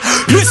regular.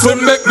 Listen,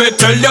 make me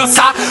tell you,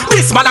 sir.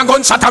 This man a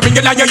gunshot a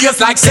ringing on your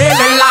ears like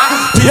cellular.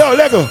 Yo,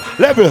 level.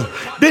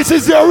 This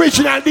is the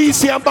original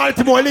DC and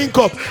Baltimore link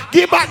up.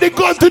 Give back the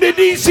gun to the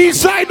DC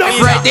side now.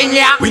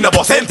 We no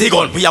boss empty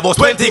gun, we a boss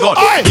 20 gun.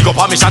 He go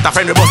for me shot a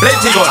friend, we boss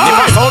plenty gun. If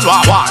I sound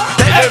war,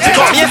 empty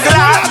gun. Yes,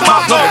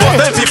 Mark no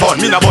boss empty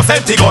fun, me no boss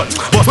empty gun,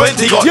 boss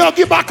 20 gun. Yo,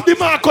 give back the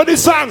mark on the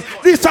song.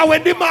 This is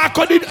when the mark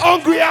on it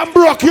hungry and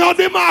broke. Yo,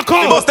 the mark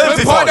on. Boss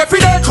empty fun. If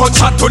we don't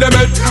gunshot to them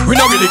head, we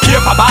no really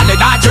care for bad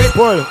that dread.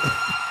 Well,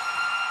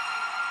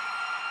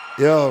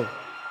 yo.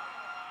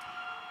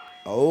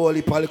 A whole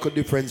heap of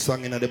different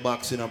song in the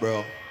box, you know,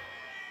 bro.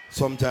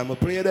 Sometimes we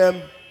play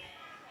them,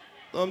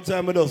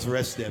 sometimes we just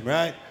rest them,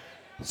 right?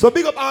 So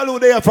big up all who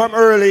there from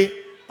early.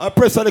 I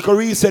press a little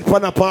reset for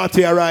the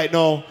party right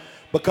now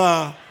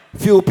because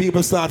few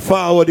people start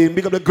forwarding.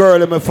 Big up the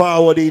girl in my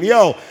forwarding.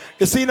 Yo,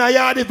 you see now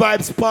Yardy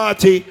Vibes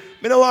party.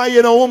 Me know why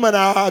you know woman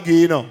are argue,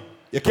 you know.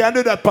 You can't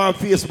do that on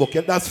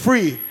Facebook. That's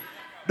free.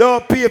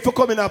 Don't pay for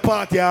coming to a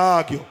party and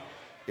argue.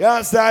 You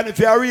understand? If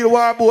you're a real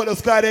war boat,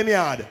 just guy them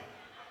yard.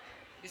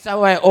 This is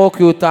why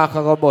OQ talk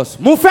about boss.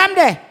 Move from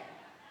there.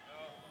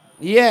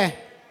 Yeah.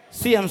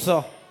 See him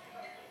so.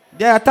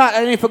 They thought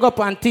I need to go up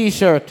on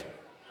t-shirt.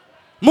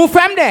 Move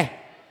from there.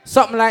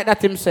 Something like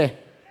that him say.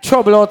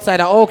 Trouble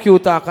outside the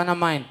OQ talk on the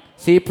mind.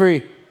 See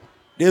pre.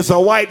 There's a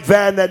white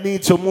van that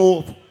needs to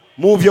move.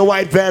 Move your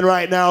white van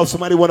right now.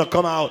 Somebody want to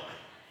come out.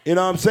 You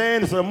know what I'm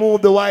saying? So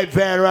move the white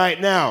van right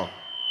now.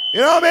 You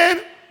know what I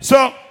mean?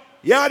 So,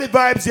 yeah, the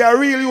vibes, you're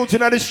real youth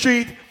in the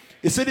street.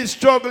 You see this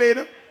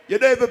struggling. You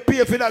don't even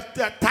pay for that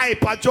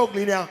type of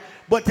juggling now.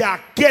 But you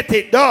get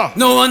it, though.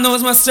 No one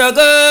knows my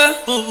struggle.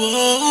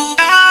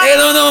 They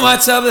don't know my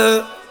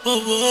trouble.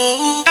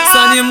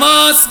 Son, you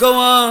must go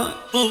on.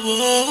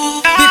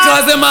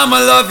 Because the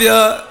mama love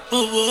you.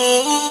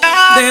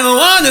 They don't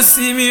wanna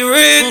see me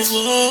rich.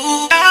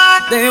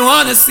 They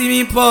wanna see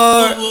me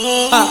poor.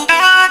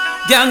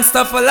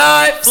 Gangsta for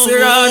life,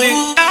 surrounding.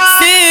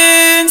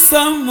 Sing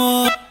some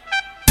more.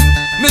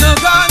 Me no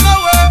gone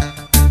nowhere.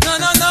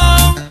 No.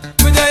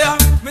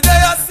 Me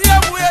there, see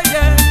a way,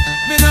 yeah.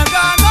 Me no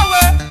gone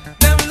nowhere.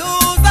 Them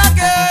lose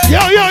again.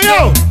 Yo. Yo,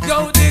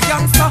 the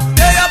gangsta,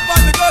 they up on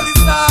the gully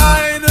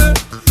side.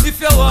 If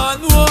you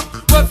want know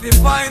where you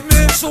find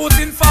me,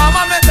 shooting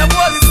farmer make them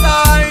gully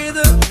side.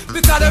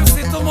 Because them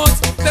see too much,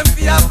 them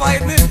fear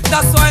fight me.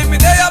 That's why me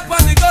they up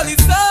on the gully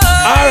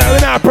side. Alright, we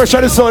now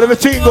pressure the sound,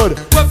 everything good.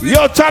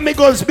 Yo, Tommy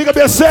Guns, big up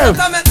yourself.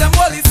 I make them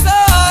gully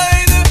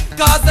side.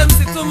 Cause them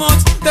see too much,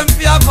 them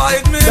fear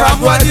fight me. I'm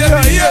what you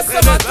hear,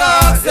 say my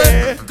talk,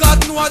 say God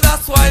know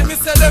that's why me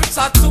say them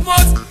chat too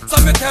much. So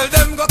me tell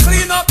them go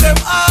clean up them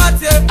heart,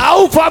 yeah.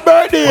 Out for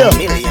birthday. 1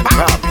 million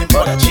problem,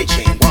 but a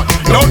chicken one.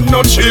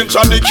 No change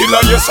on the killer,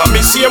 yes, I'm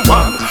the same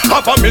one.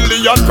 500,000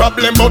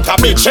 problem, but a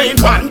big chain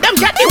one. Them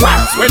get the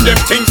ones when them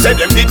things say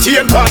them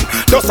detain one.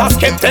 Just a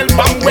skeletal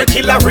bang where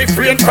killer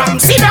refrain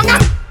from. See down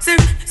up.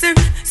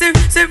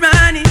 Sir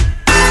Ronnie.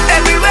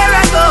 Everywhere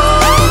I go,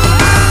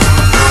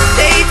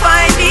 they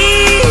find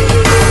me.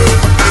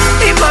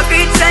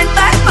 Hypocrites and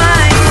bad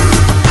minds.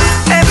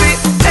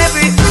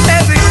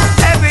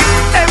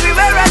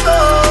 Everywhere I go,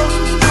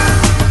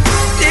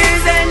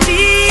 there's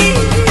envy.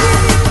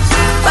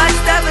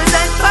 Backstabbers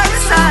and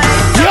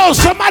parasites. Yo,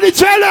 somebody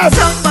tell them.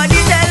 Somebody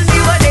tell me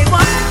what they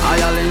want.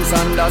 Ireland's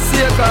under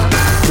Seeker.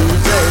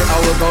 DJ, I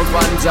will go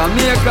from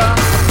Jamaica.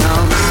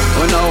 Now,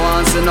 when I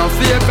want to no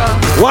faker.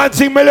 One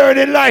thing me learn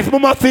in life,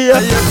 mama fear.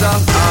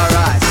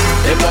 Alright.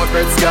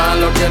 Hypocrites can't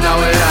look in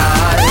our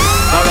eye.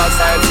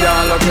 Parasites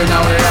can't look in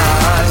our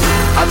eye.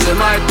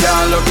 Ajimite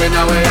can't look in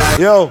our eye.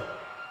 Yo,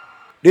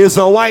 there's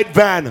a white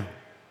van,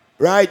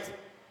 right?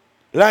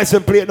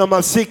 License plate number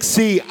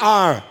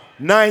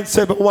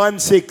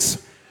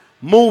 6CR9716.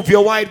 Move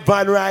your white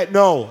van right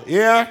now,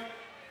 yeah?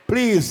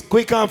 Please,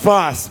 quick and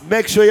fast.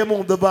 Make sure you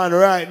move the van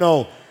right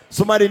now.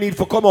 Somebody need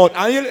to come out.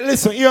 And you,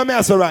 listen, hear me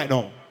also right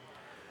now.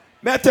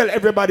 May I tell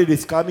everybody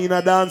this, because I'm in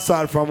a dance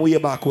hall from way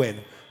back when.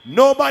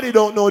 Nobody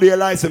don't know their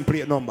license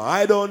plate number.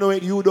 I don't know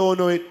it, you don't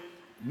know it.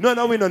 None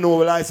of we don't know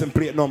the license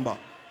plate number.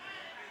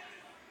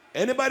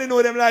 Anybody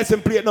know them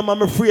license plate number?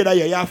 I'm afraid of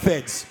you, you're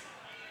feds.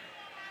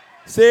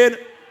 Saying,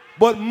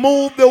 but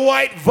move the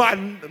white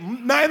van.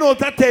 9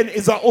 out of 10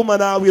 is a woman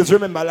always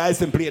remember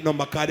license plate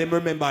number because they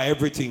remember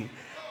everything.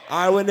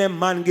 Or when them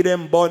man give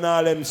them bun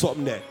all them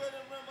something there.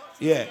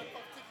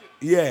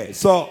 Yeah.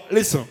 So,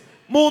 listen.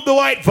 Move the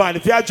white van.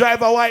 If you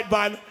drive a white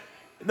van,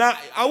 now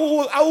I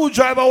will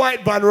drive a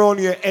white van around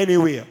here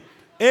anywhere.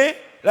 Eh?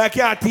 Like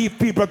you thief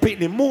people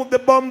picnic. Move the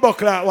bum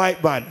buckle like white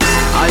van.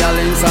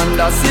 Ireland's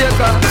under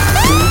Seeker.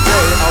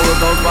 I will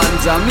go from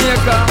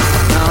Jamaica.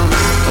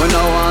 When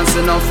I want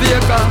to no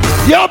faker.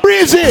 Yo,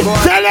 Breezy,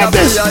 tell them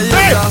this.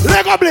 Hey,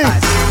 let go, please.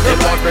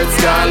 Hypocrites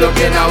can't look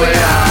in our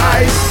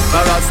eyes.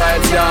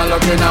 Parasites can't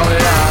look in our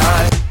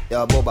eyes.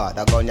 Yo, Boba,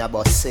 that gun your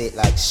boss say it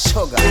like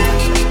sugar.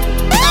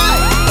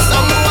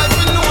 Some boy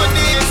we know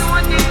this.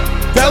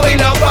 That we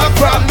no back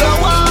from no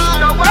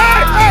one.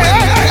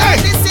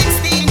 Hey.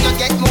 16, you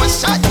get more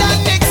shot than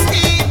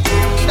 16.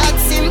 That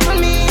simple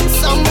means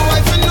some boy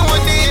we know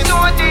this.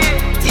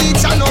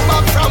 Teacher no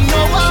back from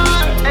no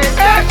one.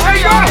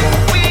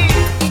 We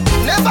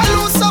never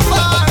lose so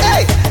far.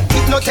 Hey,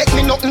 it no take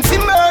me nothing to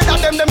murder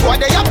them boy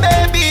they a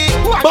baby.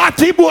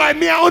 Batty boy,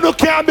 me and you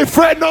can't be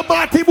friend. No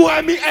Batty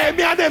boy, me and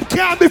them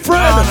can't be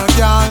friend.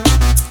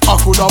 I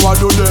could have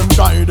do them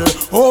kind.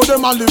 Oh,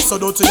 them a live so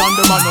dirty and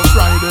them a no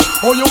Friday.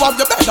 Oh, you have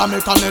your bed and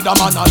make another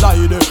man a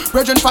lie.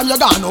 Brethren from your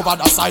gun over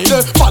the side.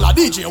 Follow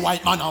DJ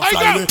White Man and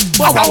fly.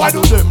 But I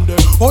do them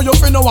there. Oh, you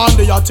finna one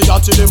day yati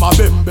them a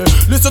bembe.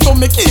 Listen to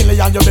me keenly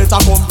and you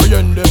better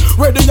comprehend.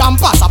 Where the yam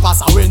pass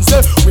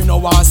Wednesday. We no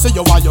want see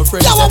you while your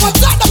friends. Yeah, what's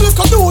that them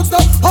little dudes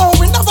there? Oh,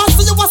 we never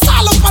see you a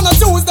silent on a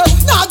Tuesday.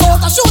 Now go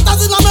to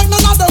shooters in a make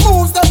none of the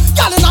moves there.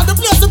 Girl in the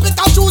place to pick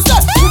and choose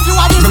there. If you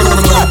are the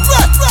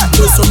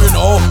listen me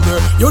no.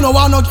 You know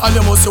what not and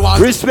you must want.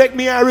 Respect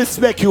me, I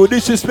respect you.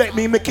 Disrespect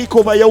me, me kick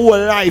over your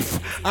whole life.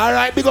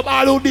 Alright, big up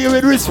all who deal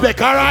with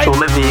respect, alright?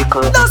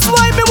 That's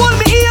why me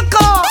want me ear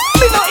car.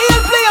 Me no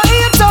ear player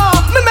hater.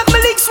 Me make me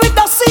links with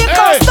the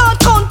seeker. Start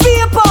count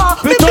paper.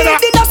 Me build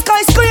in a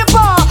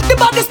skyscraper. The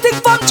body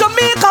stick from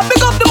Jamaica.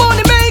 Big up the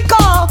money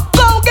maker.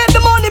 Go get the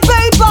money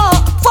paper.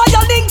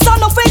 Fire links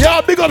and no fake.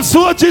 Yo, big up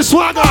Soji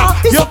Swagger.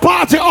 Your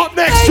party up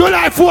next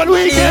July 4th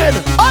weekend.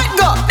 Alright,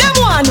 go. Them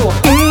one know.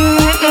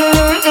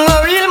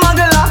 Real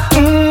Magala,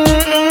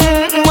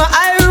 my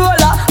eye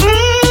roller,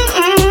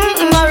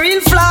 my real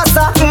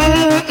flosser.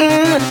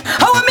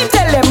 How am I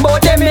tell them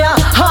about them ya?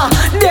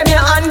 Them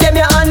ya and them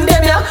ya and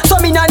them ya. So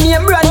me na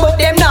name brand but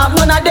them na have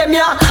none of them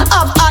ya.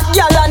 Have hot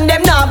gal and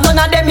them na have none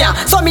of them ya.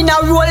 So me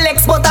na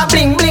Rolex but a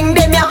bling bling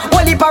them ya.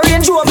 Only for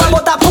Range Rover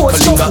but a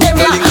Porsche them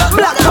ya.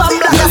 Black from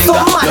black so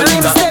man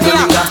rims them ya.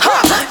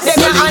 Them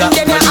ya and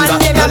them ya and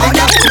them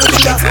ya.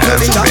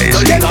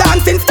 Them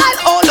dancing style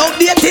all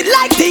outdated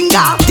like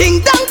Tinga. Ting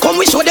dang come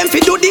we show them fi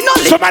do the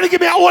knowledge. Somebody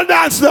give me a old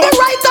dance though. The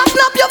right hand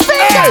snap your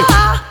finger. Hey,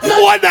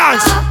 old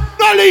dance,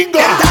 no linger.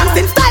 Them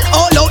dancing style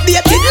all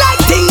outdated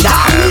like Tinga.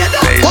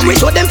 Come we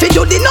show them fi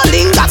do the no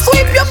linger.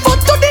 Sweep your foot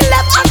to the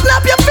left and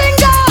snap your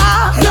finger.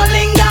 No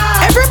linger.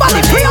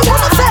 Everybody pray up on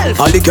yourself.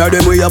 All the girl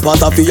them way up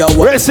out of your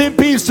work. Rest in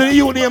peace to the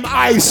Union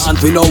Ice. And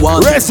we no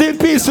want. Rest in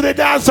peace to the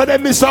dancer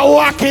them Mr.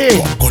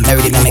 Wacky.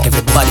 Everything make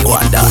everybody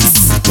want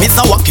dance.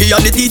 Mr. Wacky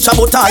and the teacher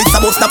but I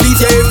supposed to please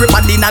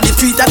everybody in the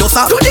street. I just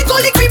do the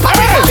gully creeper.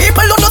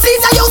 People don't know see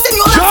that you sing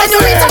you and you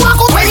reach a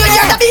walk out when you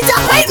hear the beat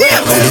just right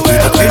there.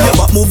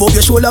 Move up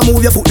your shoulder,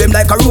 move your foot them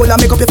like a roller.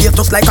 Make up your face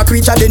just like a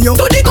creature then you.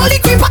 Do the gully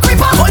creeper.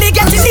 Only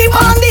getting deep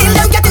on the hill,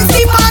 them getting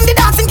steep on the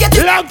dancing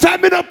getting. Long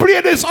time me not play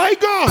this, I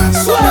go.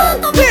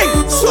 Swag, big,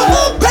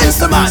 swag,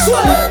 Benjamin,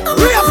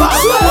 River,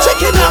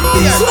 Chicken and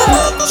Beer,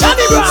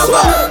 Johnny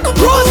Bravo,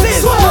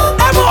 Roses,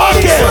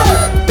 Okay.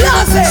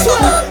 Blase,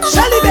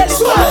 Shelly Belly,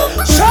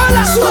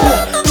 Shala,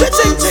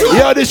 Chiching.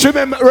 Yo, this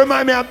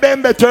remind me of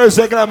Bembe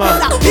Thursday Glamour.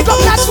 Pick up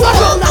that swag,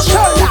 that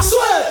shoulder.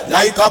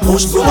 Like a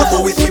push through a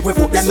four with people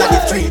put them like the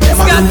tree. Them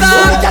a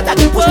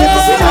push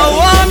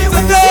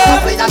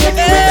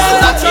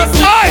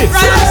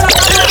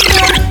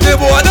the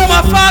boy them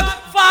a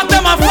fuck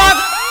them a fuck.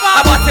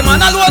 About him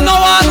and alone no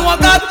one know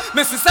God.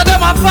 Me sister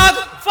them a fuck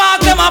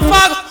them a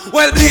fuck.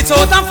 Well bleach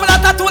out and full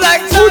of tattoo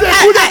like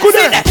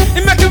that.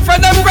 He make him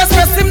friend them press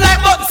him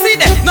like but see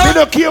them. Me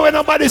no care when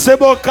nobody say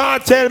about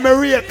cartel. Me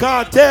rate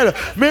cartel.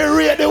 Me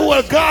rate the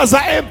whole Gaza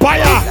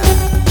Empire.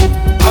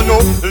 I know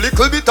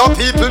little bit of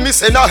people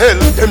miss in a hell.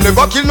 Them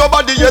never kill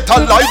nobody yet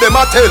and lie them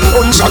a tell.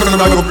 Unshot in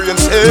your brain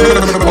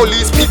cell.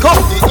 Police pick up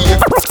the ear.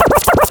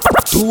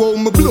 To how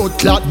my blood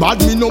clot bad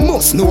me no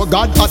must know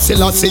God. I say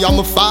I'm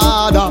a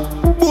father.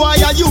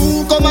 Boy are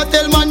you come and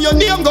tell man your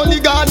name gully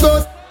God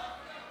goes.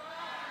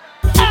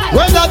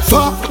 Where that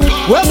for?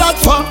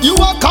 You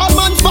a call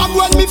man fuck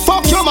when me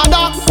fuck your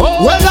mother.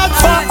 Where that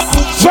for?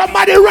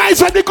 Somebody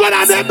rise on the gun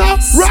on them now.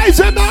 Rise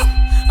them now.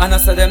 And I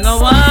said them no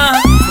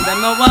one,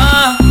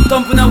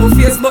 thumping our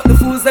face but the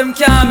fools them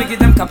can't. Me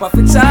give them cap off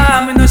a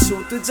charm, me no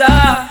shoot to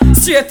jar.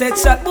 Straight head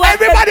shot, boy.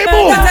 Everybody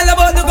move. I tell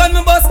about the gun me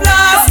bust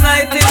last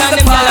night. In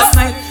the past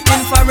night,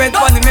 infrared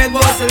one the made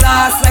was the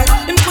last night.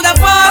 Him coulda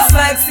pass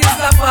like 6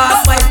 a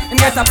fast fight. Him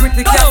get a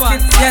pretty casket,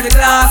 yeah the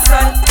glass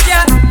right.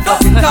 Yeah,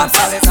 fucking cops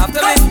always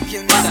after me.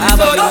 Kill me, I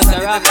told you to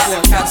rock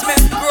for catch me.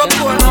 Grow up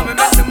poor, now me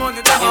make the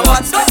money, them a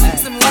watch me.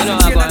 Some money,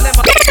 kill them.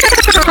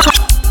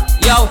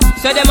 Yo,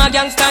 So them a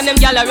gangsta and them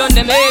gal a run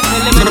them head.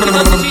 Tell them when we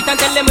on the street and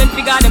tell them when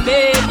we got them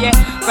bed, yeah.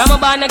 From a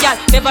born a gal,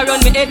 never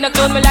run me head, no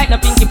clone me like no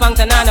Pinky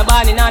Pants and no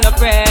Barney, no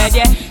Fred,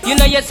 yeah. You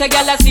know yes a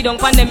gal a sit down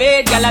pon them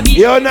head, gal a beat.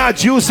 You're not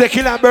Juice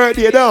Killer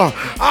Birthday, no.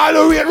 All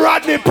the way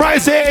Rodney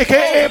Price,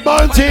 aka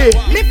Bounty.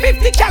 Me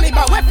 50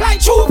 caliber, we fly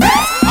through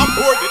base. I'm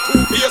bored the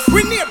two-face,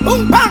 we near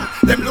boom bang.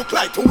 Them look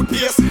like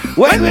toothpaste.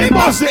 When we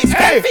bust it,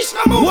 hey, fish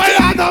no what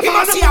are the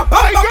man? See a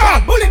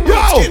bumper,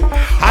 bulletproof skin.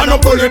 I no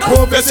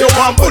bulletproof vest, you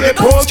want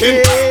bulletproof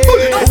skin.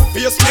 Bulletproof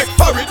face, neck,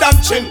 forehead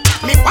and chin.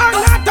 Me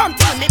partner don't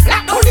tell me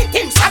black bullet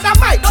him. Sada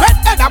my dread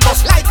head a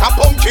bust like a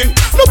pumpkin.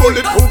 No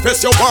bulletproof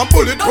vest, you want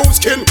bulletproof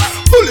skin.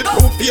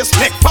 Bulletproof face,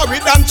 neck,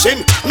 forehead and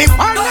chin. Me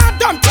partner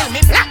don't tell me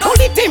black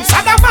bullet him.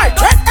 Sada my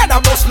dread head a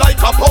bust like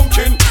a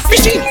pumpkin.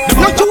 Fishing,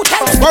 no you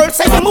tell the world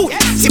say the mood.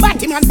 See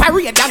Batman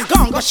parade and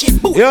gongo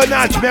shit boot. You're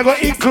not, me gonna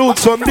include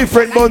some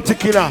different Bounty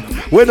Killer.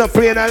 We're not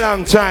playing a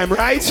long time,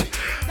 right?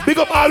 Big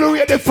up all the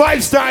way the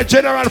 5-star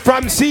general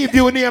from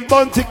Seaview named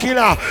Bounty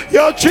Killer.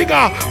 Yo,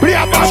 Trigger, play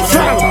a bad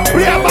song,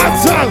 play a bad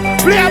song,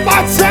 play a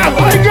bad song.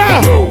 Oh,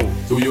 girl.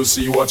 Do you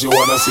see what you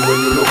wanna see when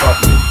you look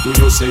at me? Do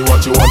you say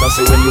what you wanna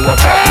say when you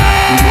watch at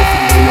me? Do you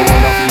feel what you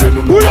wanna feel when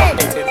you look at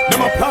me?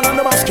 Them a plan and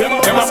them a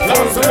scheme, them a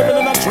plan, so living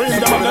in a dream.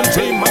 Them a them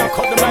dream, man, I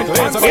cut them like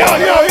laser.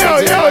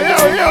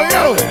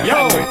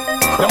 Yo.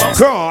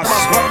 Cross,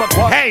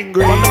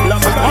 angry,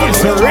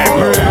 he's a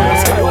rapper.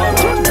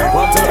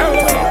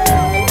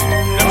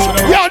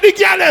 Yo, the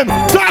girl them,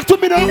 talk to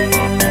me now.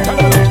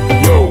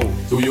 Yo,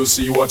 do you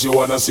see what you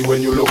wanna see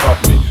when you look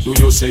at me? Do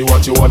you say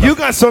what you wanna? You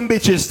got some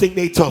bitches think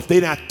they tough. They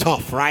not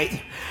tough,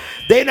 right?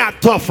 They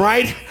not tough,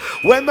 right?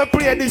 When we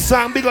play this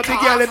song, big up the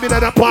girl in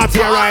at the party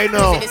right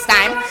now. This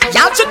time,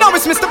 y'all should know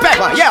it's Mr.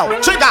 Pepper. Yo,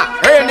 Trigger,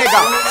 real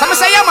nigga. Some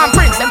say, yeah, man,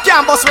 Prince, them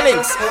can't bust with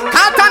links.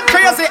 Can't turn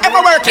crazy,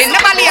 ever working,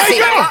 never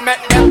lazy. Make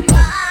them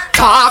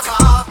talk,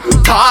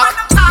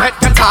 make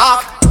them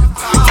talk.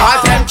 All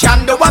them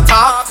can do a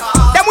talk.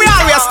 Then we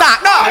always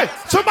start, no. Hey,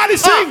 somebody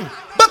sing.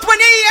 But when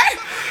you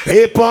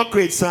hear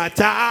hypocrites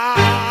attack.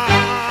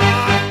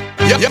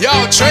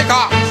 Yo,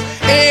 Trigger.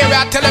 Hey,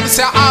 I tell them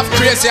say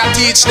Halfkrazy, I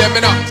teach them,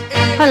 you know.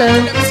 Hello,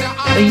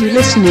 are you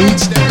listening?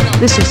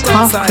 This is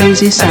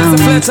Halfkrazy Sound.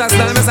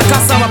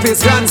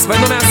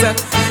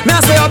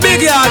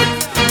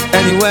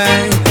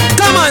 Anyway,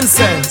 common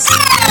sense.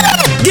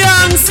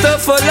 Gangster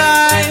for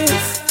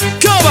life.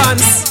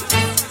 Cubans.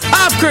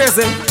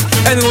 Halfkrazy.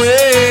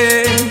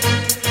 Anyway,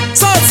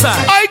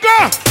 Southside. I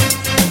go.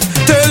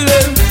 Tell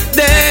them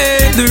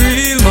they the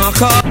real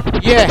macaw.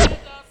 Yeah.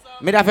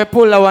 Me have to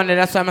pull that one,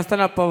 that's why I'm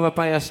stand up over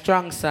on your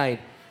strong side.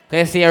 Cause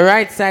you see your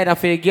right side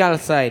of your girl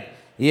side.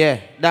 Yeah,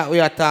 that we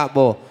are talking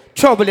about.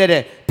 Trouble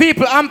there.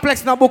 People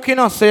Amplex not booking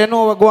us, so you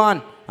know what go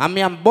on. And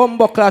me and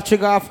Bumbuckler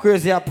Trigger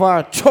Halfkrazy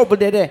apart. Trouble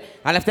there.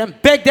 And if them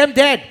beg them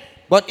dead.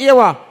 But here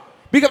we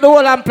big up the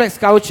whole Amplex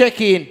cause we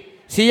check in.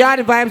 See y'all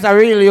the vibes are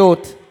really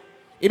out.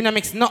 Even though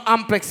mix no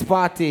Amplex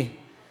party.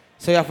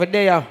 So you have to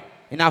there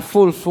in a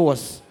full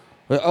force.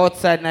 We're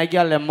outside and I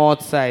girl them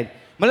outside.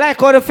 I like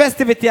how the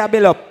festivity are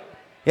built up.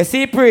 You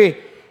see, Pre,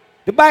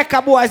 the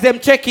biker boys, them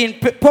checking.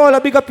 Paula,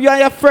 big up you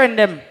and your friend,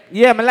 them.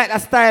 Yeah, I like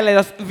that style.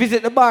 Just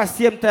visit the bar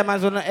same time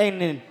as on the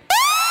ending.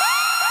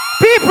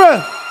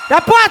 People,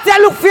 the party I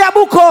look for your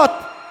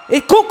Brukout.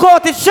 It cook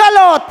out, it shell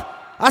out.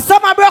 A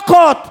Summa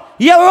Brukout.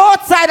 Yeah, we're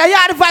outside, a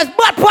yard device,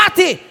 bad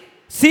party.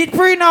 See it,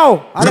 Pre,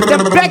 now. And if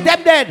them beg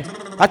them dead.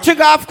 A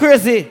Trigger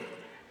Halfkrazy.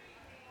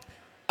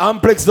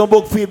 Amplex no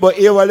book feed, but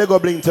here we go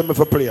bling to me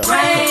for player.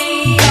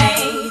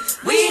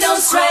 We don't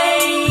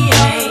stray.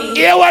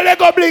 Here we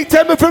go bling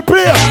to me for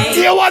player.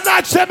 Here we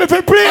not tell me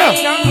for player.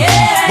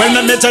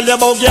 When me tell you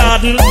about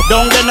garden,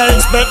 don't get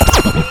expect.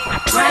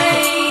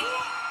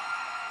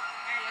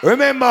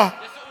 Remember,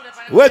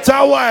 wait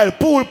a while,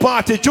 pool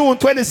party, June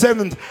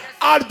 27th.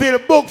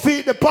 Advil, book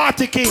feed, the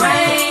party king.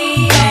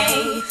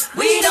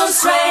 We don't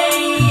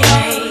stray.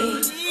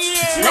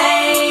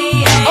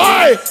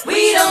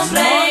 We don't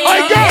play.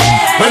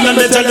 When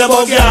me tell you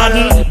about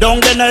garden,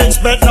 don't get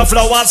expect no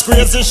flowers,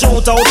 crazy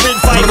shoot out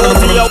with 5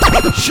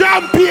 over.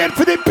 Champion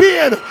for the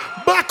pain,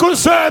 back on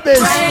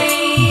service.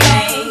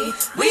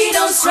 We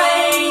don't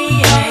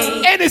stray.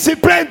 Anything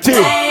plenty.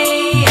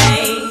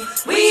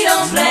 We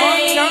don't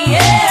play.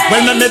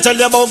 When me tell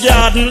you about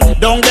garden,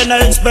 don't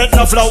get expect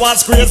no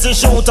flowers, crazy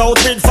shoot out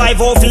with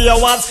 5 over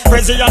hours.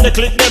 Crazy and the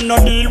click them no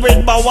deal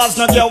with bowers,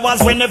 no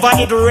girls. Whenever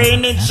it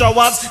rain it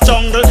showers,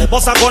 jungle,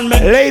 boss a gun me.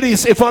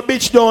 Ladies, if a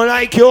bitch don't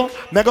like you,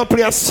 me go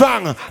play a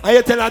song and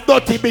you tell a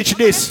dirty bitch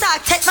this.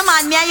 Start take my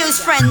man, me and use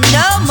friend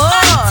no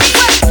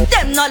more.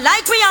 Them not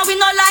like we and we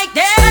not like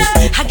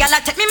them. A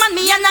girl take me man,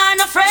 me and I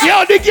no friend.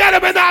 Yo, the girl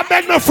me not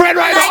beg no friend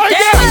right now. Like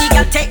them, when the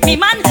girl take me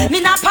man, me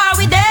not par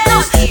with them.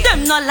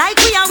 Them not like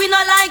we and we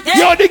not like them.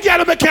 Yo, the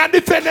girl me can't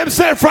defend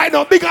themselves right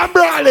now, big and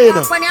brawling.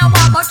 When you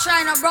walk out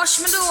trying to brush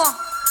me door.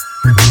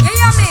 You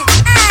hear me?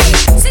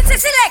 Hey, city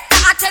selector,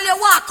 I tell you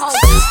walk out.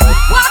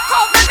 Walk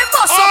out, let me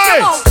bust up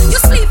your mouth. You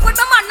sleep with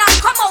the man and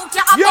come out.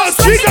 You yo,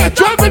 Trigger,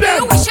 drop me them.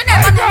 You wish you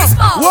never knew this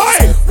mouth.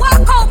 Why?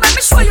 Walk out, let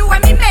me show you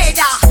where me made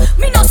her.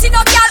 Me no see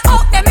no girl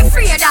out there, me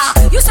afraid her.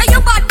 You say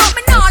you bad, but me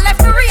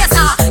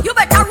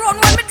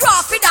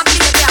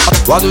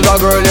What do the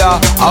girl ya?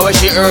 How will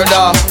she heard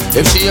her?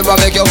 If she ever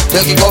make you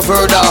take it go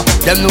further,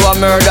 them know a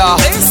murder.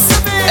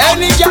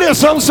 Play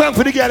some song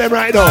for the girl them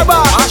right now.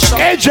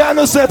 Hey John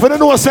yourself, I don't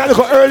know what song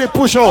go early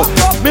push out.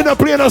 Me not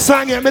play no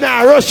song yet, me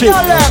not rush it.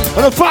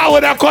 On the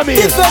forward I come in.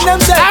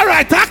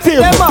 Alright,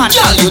 active.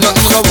 Girl, you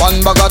know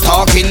one bag of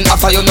talking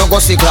after you no go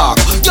see clock.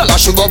 Girl, I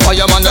should go for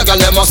your man, the girl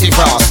them must see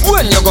frost.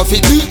 When you go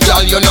fit beat,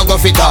 girl, you no go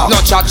fit talk.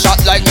 No chat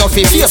like no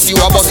fit face, you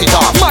a bust it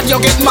off. Man, you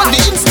get mad the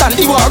instant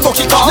the war go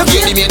kick off. You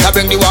get the mate to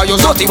bring the war, you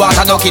dirty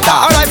water knock it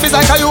off. Our life is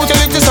like a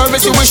utility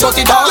service, you will shut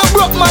it off. You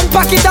broke man,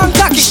 pack it and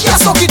tack it, yeah,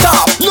 suck it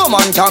off. No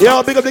man can.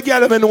 Yo, big up the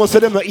girl them know so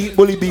them not eat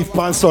bully beef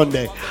on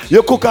Sunday.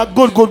 You cook a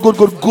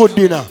good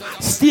dinner.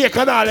 Steak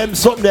and all them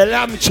something, the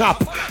lamb chop.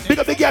 Big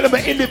up the girl them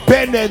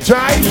independent,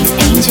 right?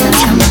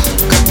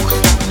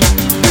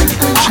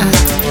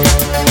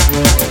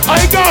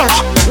 I got,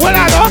 what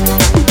I got?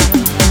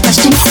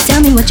 Question,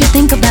 tell me what you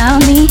think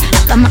about me.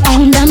 I buy my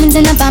own diamonds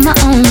and I buy my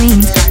own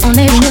rings.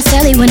 Only ring your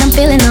celly when I'm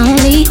feeling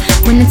lonely.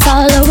 When it's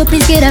all over,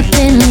 please get up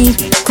and leave.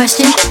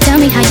 Question, tell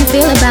me how you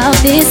feel about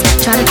this.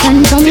 Try to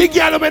control me. Big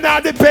girl may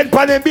not depend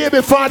on them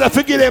baby father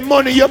for give them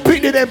money. You're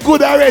picking them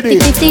good already.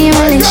 50 in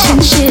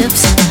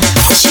relationships.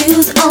 The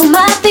shoes on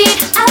my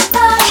feet, I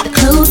buy. The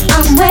clothes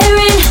I'm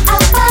wearing, I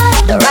buy.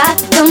 The rock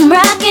I'm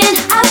rocking,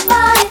 I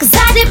buy. Cause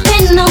I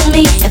depend on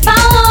me. If I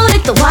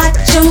wanted the watch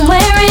I'm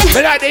wearing.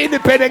 But like the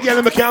independent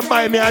girl, I can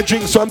buy me a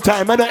drink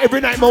sometime. And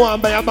every night I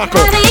want to buy a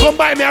macro. Come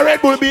buy me a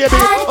Red Bull, baby. I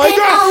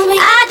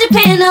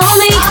depend on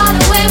me. All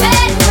the women,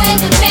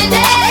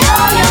 independent.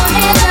 Throw your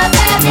hands up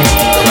at me.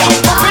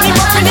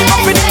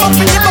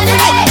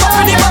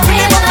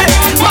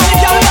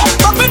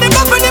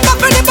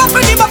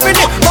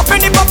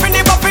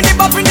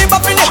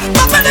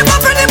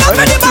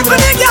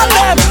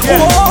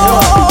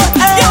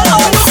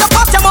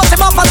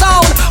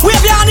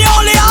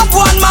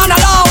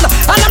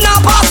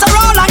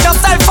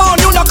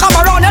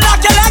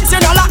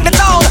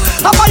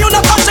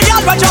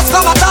 Just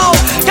come a town.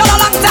 Got a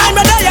long time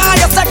in there,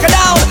 you second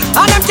down.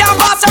 And them can't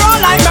pass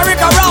around like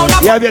merry-go-round.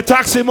 You have your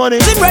taxi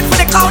money. Sing red for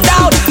the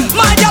countdown.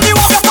 My girl, you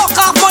have your fuck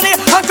off money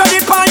and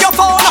credit on your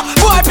phone.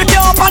 Boy, pick you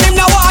up and him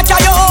now watch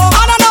you home.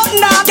 And I know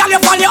now, girl,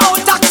 you fall your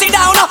own taxi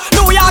down.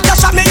 New York, you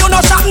shot me, you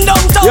know shot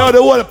downtown. Yo, the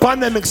whole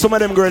pandemic, some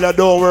of them girls that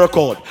don't work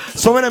out.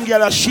 Some of them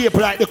girls are shaped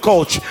like the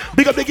couch.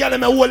 Big up the girl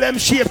and hold them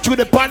shape through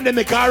the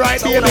pandemic.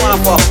 Alright, baby.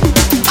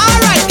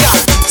 Alright,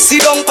 girl. Sit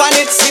down pan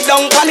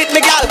it,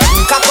 me gal.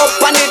 Cock up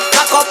on it,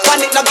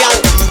 no gal.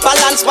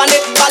 Balance on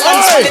it,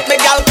 me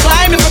gal.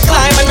 Climb if you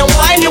climb and no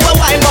wine, you a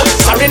wine. But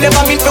sorry,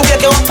 never mean to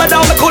get you up and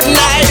down, me couldn't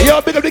hide.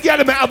 Yo, big up the girl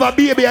that have a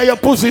baby and your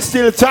pussy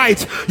still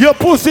tight. Your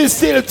pussy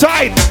still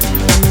tight.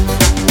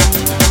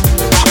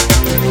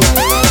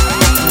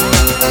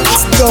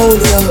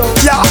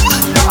 Yeah,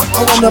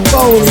 I wanna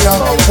bone ya.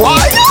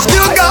 Why?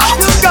 You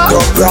got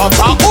your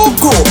brother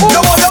uku.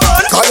 No one.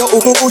 Kaya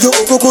uku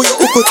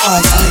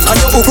tight. And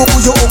your uku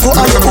and your uku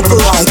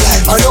right.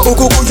 And your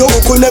uku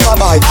never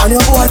bite. And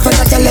your boyfriend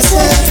I tell us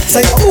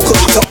say your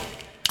uku.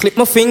 Clip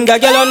my finger,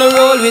 girl on the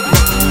roll with me.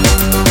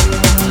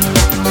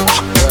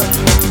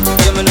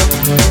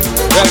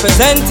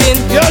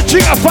 Representing. Yo,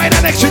 Chica, find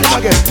an action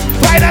again.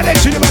 Find an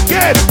action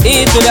again.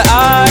 E to the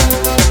I,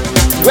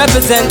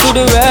 represent to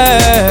the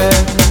red.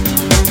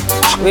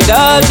 With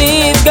all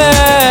these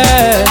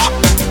girls.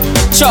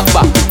 Chop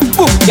back.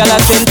 Y'all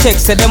send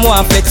text, say them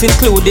want flex,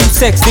 including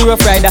sex. The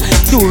rough rider,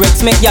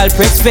 Durex, make y'all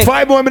press flex.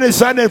 5 more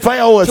minutes and then 5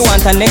 hours. You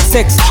want a next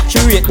sex, she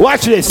rate.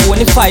 Watch this.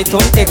 Only fight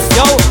on X,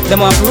 yo.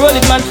 Them want to roll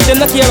it, man. Them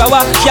not care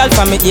what. Y'all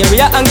from my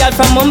area and y'all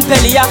from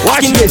Montpellier.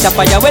 Watch Skin this.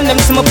 Fire when them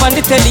see me on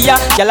the telly, ya.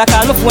 Y'all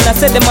call my phone and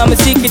say them want me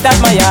secret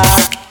admire.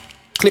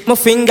 Clip my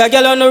finger,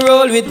 girl on the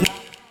roll with me.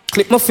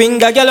 Clip my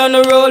finger, girl on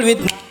the roll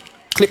with me.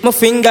 Clip my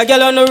finger,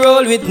 girl on the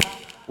roll with me.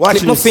 Watch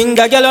Clip my this.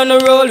 finger, girl on the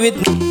roll with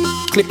me.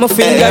 Clip my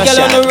finger, girl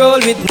on the roll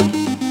with me.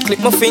 Clip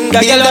my finger,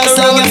 girl on the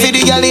roll with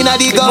me. girl inna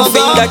the Clip my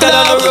finger, girl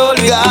on the roll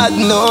with me. God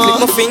no. Clip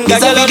my finger,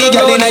 girl on the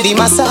girl roll inna with the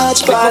me.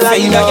 massage Clip my parlor.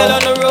 finger, girl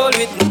on the roll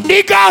with me. The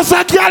girls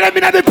are girl in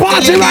the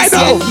party right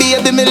now.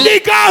 The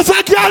girls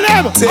are girl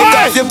them. Take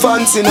off your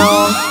pants, you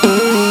know.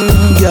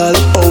 Girl,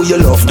 oh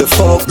you love the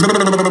fuck.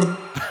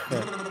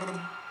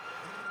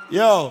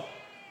 Yo,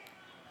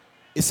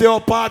 you see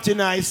our party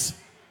nice.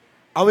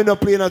 And we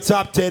not playing a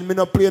top 10. We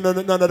not playing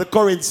none of the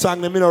current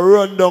song. We not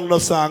run down no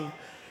song.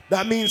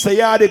 That means say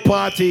yeah the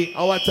party.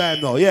 Our time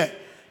now, yeah.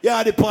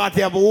 Yeah the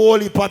party have a whole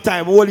heap of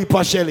time, whole heap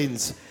of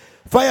shellings.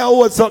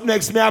 Fireworks up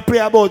next. Me I play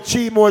about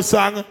 3 more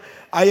songs.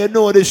 And you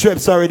know the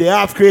strips already.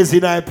 Halfkrazy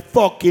in a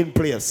fucking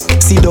place.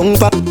 See don't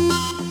pa.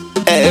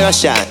 Hey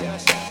Russian.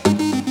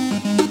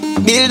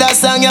 Build a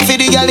song ya for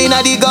the girl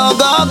inna the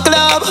go-go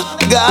club.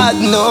 God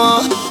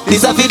no,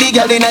 this a for the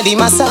girl inna the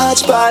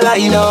massage parlor,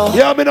 you know.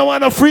 Yo, me no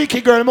want a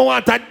freaky girl, me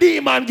want a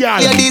demon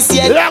girl. Yeah, this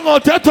yeah. Long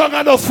out your tongue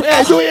and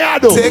hey, do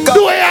it, do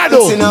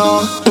it, you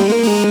know.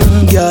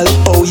 Girl,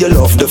 oh you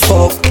love the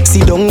fuck.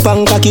 Sit down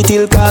pan cocky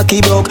till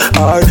cocky buck.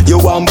 Or you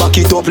want back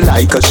it up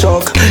like a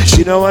shock.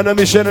 She don't want a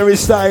missionary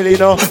style, you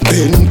know.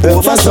 Bend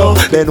over so,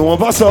 bend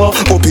over so.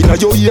 Up inna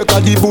your ear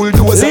 'cause the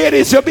bulldozer.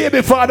 Ladies, your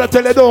baby father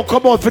tell you don't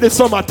come out for the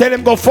summer. Tell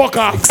him go fuck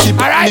off.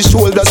 Alright?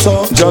 Shoulder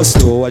so. Just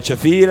do what you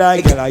feel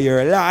like, girl,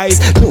 you're alive.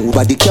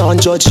 Nobody can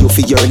judge you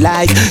for your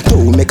life.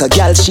 Don't make a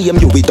girl shame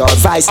you with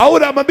advice. I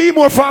would have a be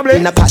more family.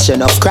 In a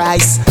passion of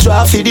Christ.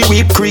 Try for the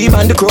whipped cream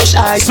and the crushed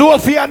ice.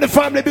 Sophie and the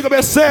family, big up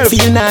yourself.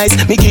 Feel nice,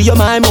 me give you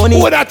my money.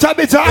 What that tap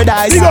it up?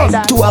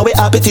 2 hours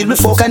happy till we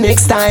fuck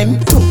next time.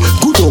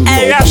 Good on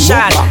hey, no,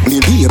 back me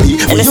baby.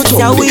 When you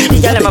told me,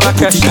 you better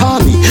put it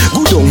on me.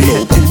 Good on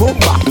no, come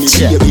back me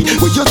baby.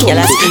 When you told me, you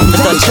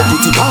better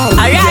put it on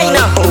me. Alright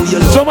now.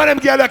 Some of them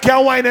girls that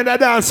can wine in the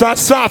dance or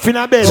soft in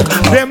a bed.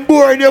 Them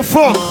boring your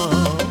fuck.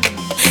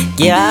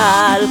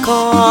 Girl,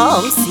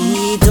 come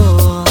see do.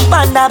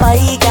 Panda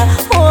bike,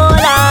 hold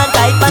on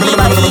tight, panda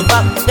bike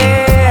back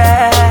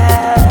there.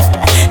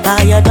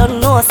 Cause you don't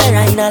know, say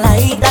I not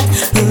like that.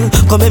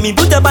 Come let me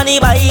put up on the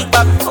bike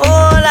back.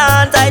 Hold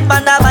on tight,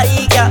 panda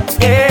bike,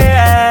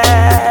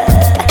 yeah.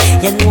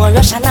 You know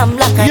Russian I'm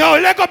black. Yo,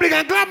 let go bring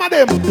and glamour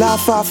them.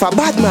 Laugh off a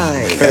bad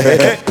mind.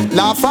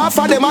 Laugh off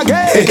for them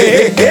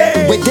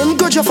again. With them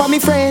good job for me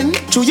friend.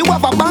 True you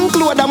have a bank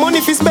load of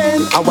money for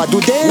spend. And what do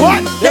them?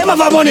 What? Them have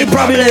a money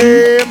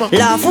problem.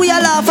 Laugh we a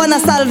laugh and a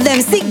solve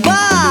them sick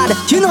bad.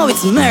 You know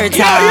it's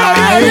murder.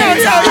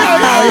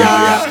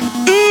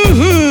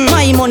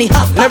 My money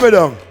half. Never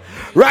done.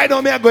 Right now,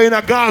 me I go in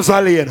a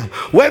Gaza lane.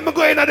 When me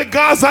go in the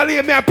Gaza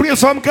lane, me I play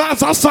some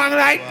Gaza song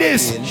like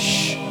this.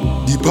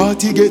 The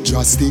party get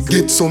drastic.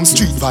 Get some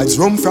street vibes,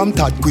 rum from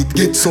Tad quick.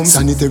 Get some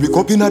sanitary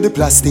cup in the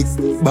plastic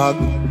bag.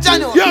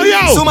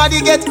 Yo.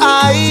 Somebody get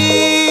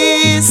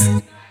ice.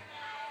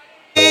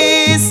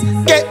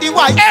 Get the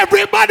white.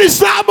 Everybody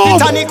start moving.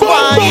 Tonic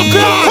wine.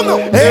 Come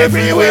on.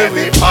 Everywhere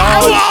we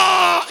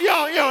power.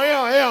 Yo.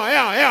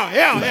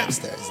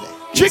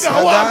 Chica,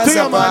 what to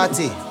you, man?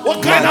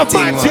 What kind of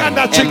party on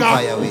that Chica?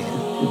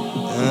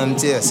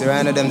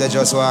 Surrounded them, they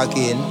just walk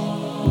in.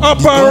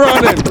 Up and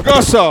running,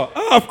 Gossa,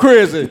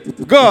 Halfkrazy,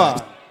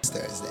 God.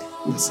 Thursday.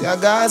 It's a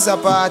Gaza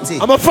party.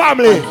 I'm a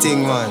family.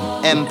 Thing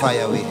man,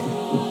 Empire way.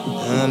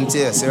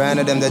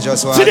 Surrounded them, they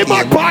just walk in. See the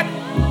back part.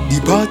 The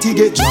party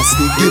get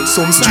drastic. Get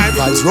some street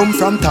vibes, rum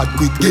from Tad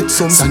quick. Get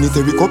some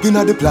sanitary cup in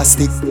the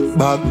plastic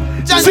bag.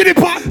 See the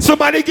part.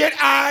 Somebody get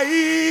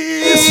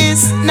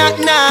ice. Not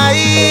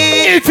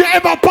nice. If you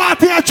ever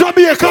party at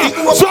Jamaica,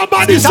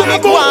 somebody say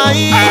go.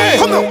 Hey.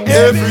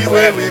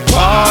 Everywhere we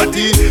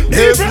party.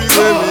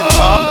 Everywhere we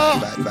party.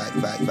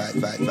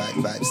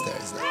 Vibes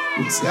Thursday.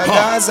 It's a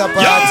Gaza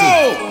party.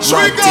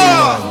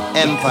 Trigger.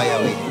 Empire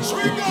way.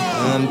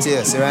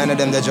 Surrounded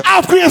them, they just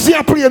Halfkrazy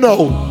I play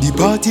now. The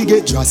party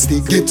get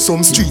drastic. Get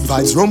some street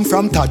vibes, rum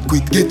from Tad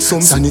quick. Get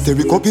some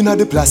sanitary cup in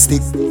the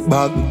plastic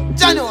bag.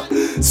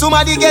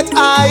 Somebody get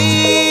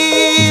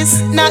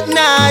ice, not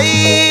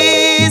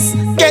nice.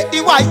 Get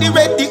the white, the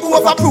red, the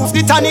overproof,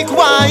 the tonic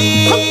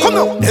wine. Come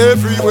on.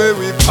 Everywhere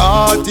we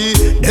party,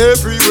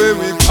 everywhere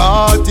we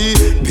party.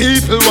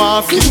 People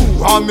want you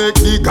and make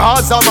the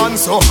Gaza man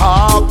so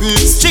happy.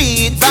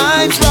 Street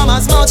vibes from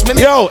as much.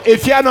 Yo,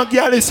 if you're not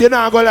girlish, you're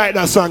not gonna like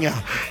that song, yeah.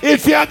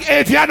 If you're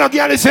not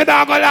girlish, you're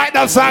not gonna like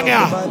that song,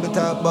 yeah.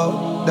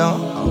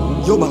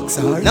 Your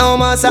boxer, no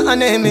massa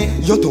enemy.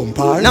 Your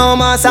thumper, no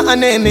massa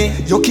enemy.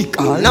 Your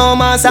kicker, no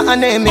massa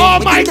enemy. Oh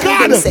my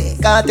God!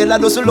 Cartel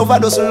doesn't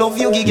love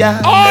you, giga.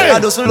 I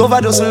doesn't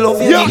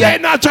love you, giga. You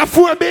ain't not your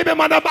fool, baby,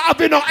 man. I'm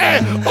having no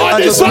air. Oh,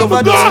 this song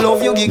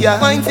love you, giga.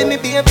 Wine for me,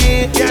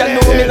 baby. You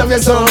know me love you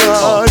so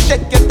much.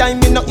 Take your time,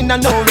 me not in a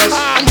no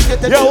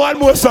rush. Yo, one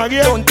more song,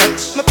 yeah. Don't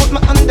touch. Me put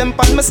my hand them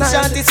on my side.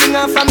 Shanty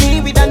singer for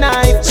me with a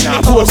knife. She say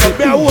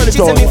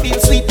me feel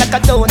sweet like a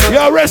donut.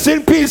 Yo, rest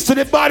in peace to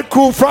the bad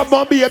crew from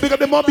Mumbai. Because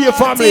the Mumbai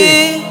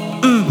family.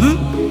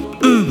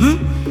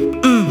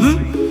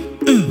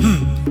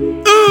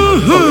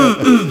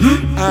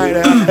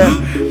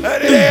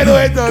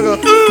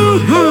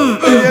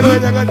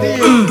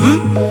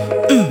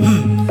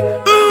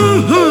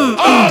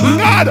 Oh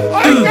God.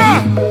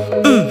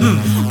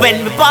 When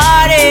we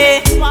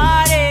party,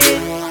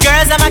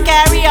 girls them a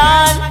carry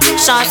on.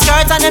 Short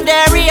skirts and them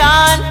dairy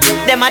on.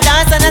 Them a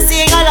dance and a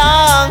sing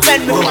along.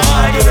 When we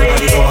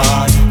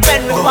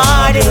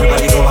party.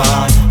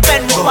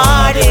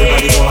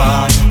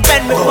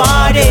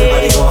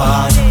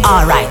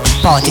 Alright,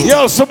 party.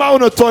 Yo, somebody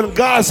wanna turn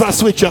Gaza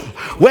switcher.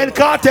 When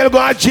cartel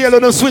go to jail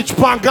on a switch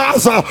pan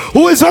Gaza,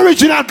 who is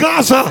original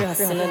Gaza?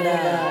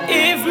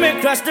 If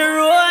me cross the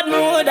road,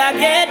 would I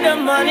get the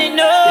money?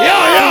 No.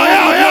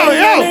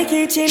 Yo.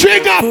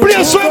 Trigger,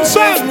 play some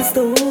song.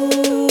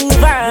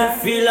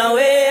 Feel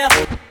away.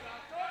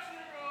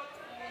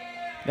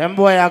 Them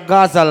boy a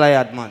Gaza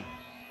liar, man.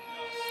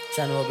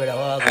 Channel brother,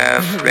 what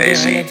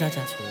Halfkrazy.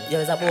 Yo,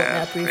 it's about me,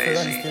 I pray for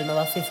run still, me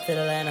have 50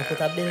 line, I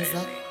put a bills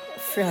now.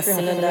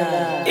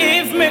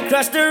 If me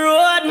cross the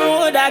road, me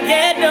woulda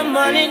get the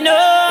money, no.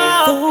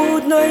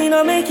 Food no in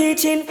my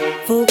kitchen,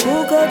 for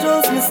cook or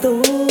just me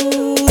stove.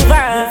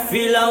 I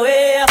feel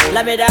away,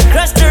 let me da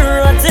cross the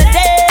road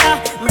today.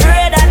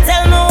 Brother,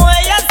 tell me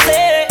what you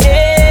say.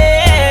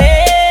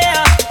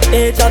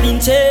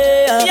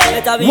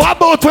 What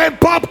about when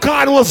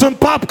popcorn wasn't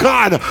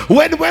popcorn?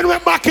 When we're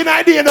back in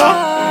idea, you know?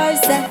 I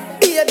said,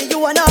 baby,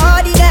 you are no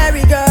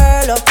ordinary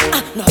girl.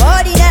 No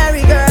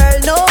ordinary girl,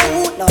 no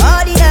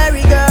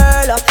ordinary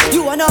girl.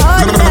 You are no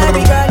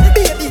ordinary girl,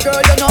 baby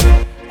girl, you know.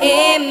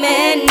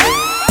 Amen.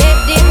 Get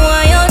the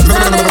boy out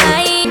of my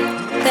life.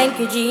 Thank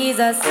you,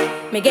 Jesus.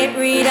 Me get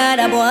rid of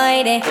the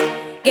boy there.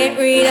 Get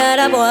rid of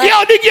the boy.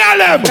 Yo, the girl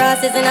them.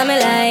 Process in my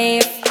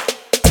life.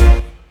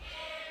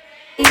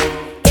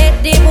 Get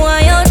the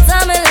boy out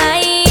of my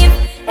life.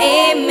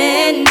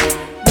 Amen.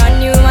 Brand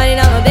new man in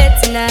my bed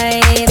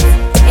tonight.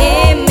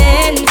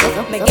 Amen.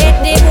 Me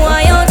get the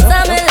boy out of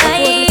my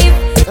life.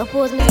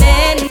 Suppose me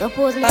man.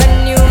 Suppose me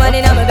brand new man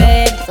in my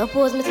bed.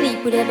 Suppose me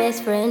sleep with your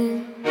best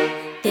friend.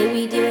 They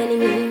with your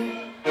enemy.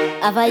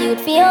 Have a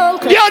youth for your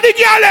uncle. Yo, the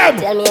girl them.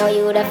 Tell me how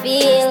you woulda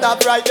feel.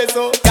 Stop right there,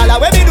 so. Gala,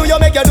 when me do you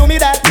make you do me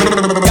that?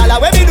 Gala,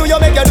 when me do you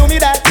make you do me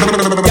that?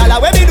 Gala,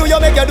 when me do you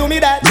make you do me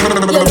that?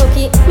 You're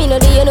lucky, me no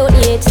do you no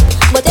it.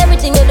 But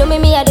everything you do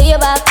me, I do you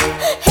back.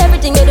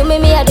 Everything you do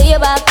me, I do you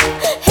back.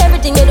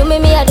 Everything you do me,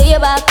 I do you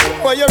back.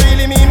 What you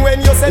really mean when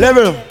you say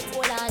level?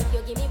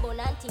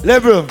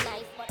 Level.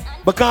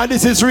 Because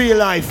this is real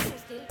life.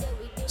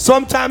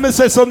 Sometimes I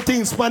say some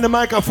things on the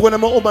microphone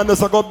and my woman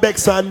does go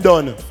bex and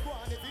done.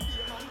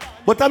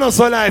 But I know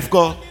so life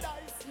go.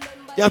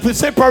 You have to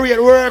separate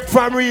work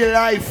from real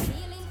life.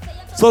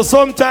 So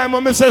sometimes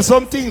when I say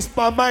some things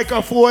on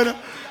microphone,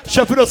 she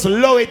have to just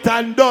low it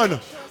and done.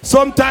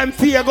 Sometimes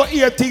fear go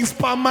hear things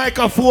on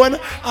microphone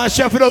and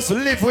she have to just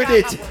live with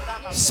it.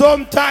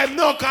 Sometimes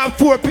no can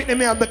afford pitting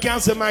me and I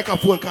can't say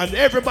microphone because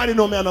everybody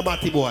know me and a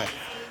batty boy.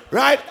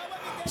 Right?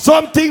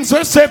 Some things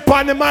we say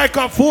on the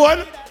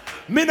microphone,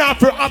 me not have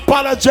to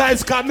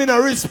apologize because me no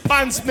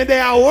response me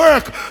there at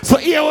work. So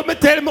here when me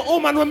tell my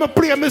woman when me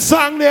play me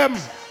song them.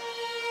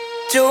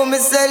 Joe me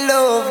say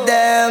love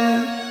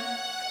them.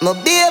 My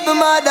baby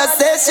mother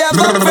says she have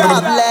a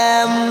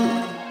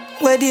problem.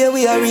 Where dear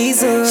we a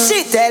reason.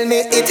 She tell me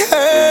it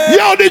hurt.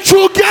 Yo, the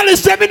true girl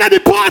is them in the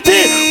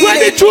party. When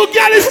the true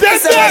girl is them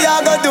so what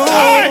you gonna do?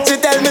 Hey. She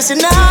tell me she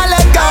nah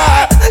let go.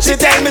 She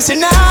tell me she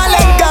nah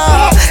let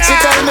go. She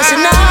tell me she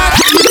nah.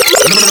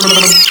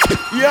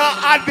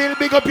 Yeah, Advil,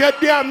 big up your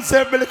damn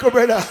self, my little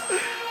brother.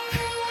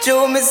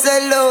 Joe me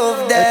say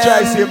love them. I try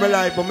to save my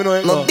life, but me know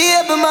it my go.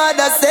 baby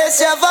mother says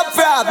she have a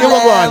problem. You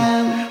go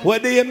on.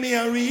 What they me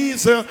a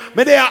reason?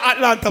 Me there at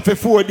Atlanta for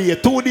 4 days,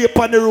 2 days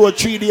on the road,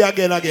 3 days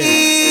again.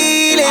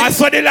 I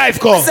saw the life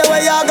go. So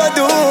what you gonna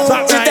do?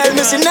 She tell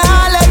me she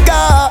nah let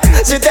go.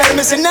 She tell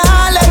me she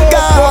nah let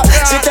go.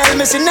 She tell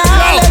me she nah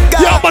let go.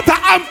 Yo, but the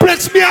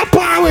amplex me a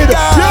par with.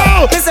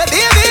 Yo, me say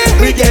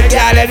baby, we get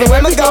girl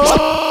anywhere me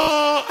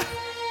go.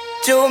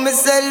 Joe me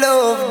say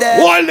love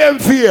them. All them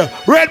fear.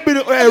 Red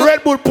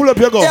Bull pull up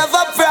your go. Have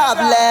a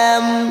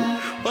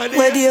problem.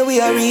 Where dear we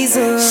a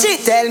reason. She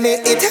tell me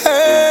it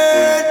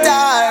hurt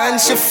her and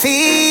she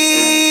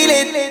feel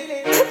it.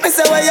 Me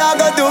say what you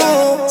gonna do?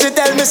 She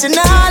tell me she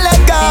nah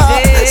let go.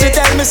 She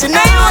tell me she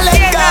nah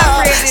let go.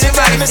 She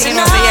tell me she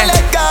nah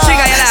let go.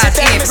 Trigger your last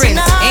Prince,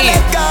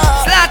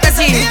 Slaughter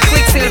Gene,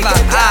 Quicksilver,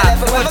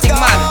 whole thing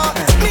man.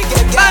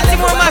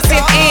 Baltimore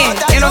massive in.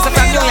 You know so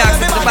from New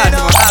York to the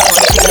Baltimore.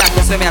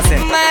 So me I say.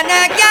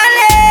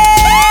 Managale.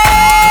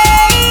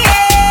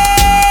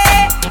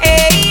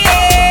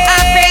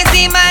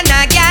 Halfkrazy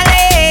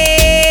managale.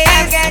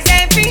 I got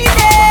them free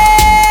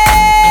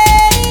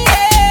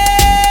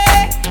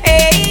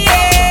day.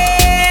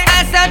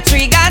 As a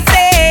trigger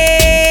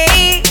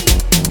say.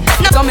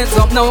 Coming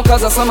up now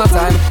cause of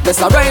summertime. This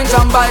a range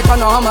and bike and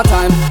no hammer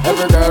time.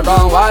 Every girl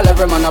gone wild,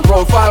 every man a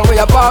profile. We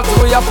a party,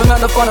 we have to make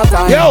the fun of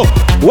time. Yo,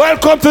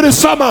 welcome to the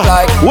summer.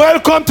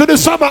 Welcome to the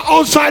summer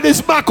outside this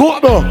back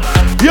home.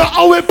 Yo,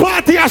 we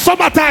party at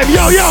summertime.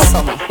 Yo.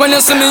 When you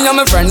see me and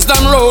my friends,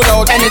 them roll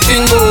out.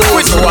 Anything goes.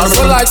 With you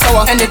also like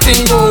sour.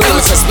 Anything goes. When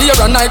you just be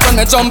a night when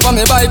I jump on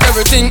me bike,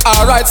 everything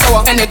alright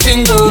sour.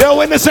 Anything goes. Yo,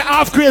 when they say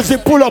Halfkrazy,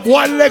 pull up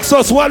 1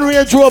 Lexus, 1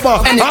 Range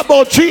Rover,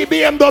 about 3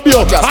 BMW.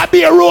 I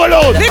be a roll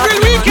out.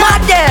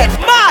 Mad dead,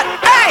 mad,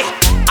 hey!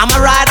 I'ma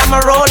ride, I'ma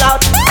roll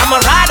out. I'ma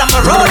ride, I'ma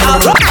roll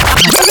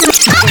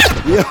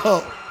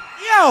out.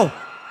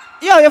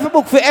 Yo, you have a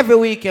book for every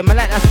weekend. I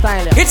like that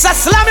style. It's a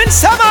slamming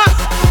summer.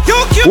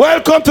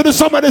 Welcome to the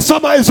summer. The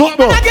summer is up.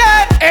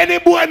 Any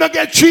boy not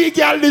get 3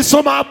 girl this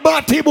summer,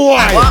 batty boy.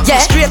 Yeah,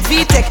 straight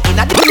V-Tech.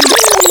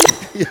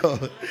 Yo.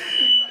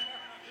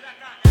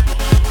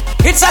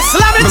 It's a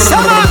slamming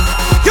summer.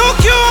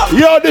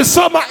 Yo, the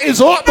summer is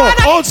hot, man.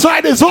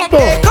 Outside is hot,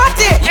 man. Cut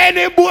it.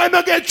 Any boy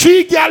no get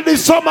 3 girl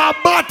this summer,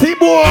 batty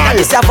boy.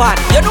 This a fan.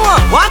 You know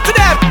what to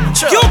them?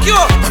 QQ.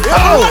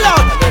 Roll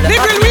out.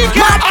 Liberal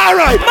weekend. All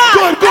right.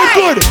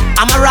 Good.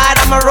 I'ma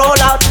ride, I'ma roll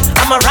out.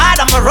 I'ma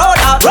ride, I'ma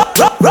roll out.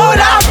 Roll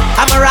out.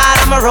 I'ma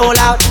ride, I'ma roll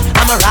out.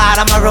 I'ma ride,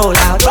 I'ma roll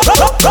out.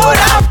 Roll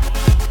out.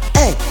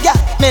 Hey, yeah.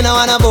 Me no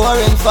wanna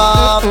boring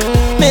fuck.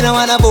 Me no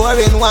wanna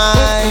boring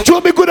wine. Show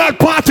me good at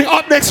party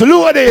up next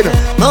loaded.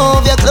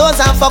 Move your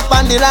clothes and fuck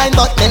on the line,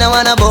 but me no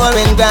wanna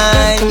boring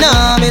grind. No,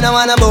 me no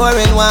wanna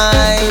boring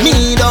wine.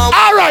 Me don't.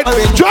 All right,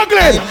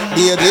 juggling.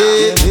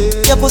 Baby,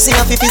 your pussy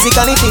have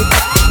physically fit.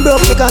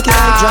 Broke the cocky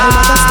like dry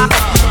like a stick.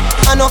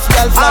 Enough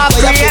girl flat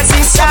for your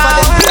face.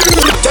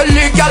 Tell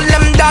the girl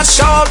them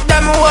dash out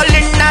them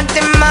holding at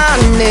the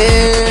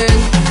money.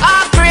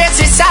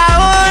 Crazy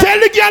sound. Tell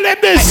the girl them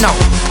this. No.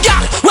 Yeah,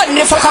 when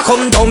the fucker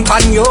come down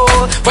pan you,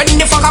 when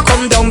the fucker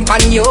come down pan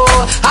you,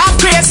 I'm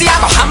crazy, I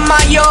go hammer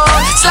you,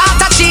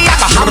 slaughter chi, I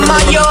go hammer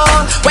you.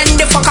 When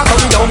the fucker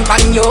come down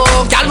pan you,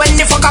 girl, when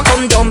the fucker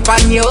come down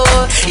pan you,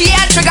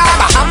 yeah, trigger, I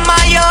go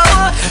hammer you,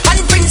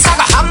 and prince, I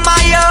go hammer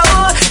you.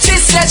 She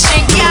said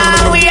she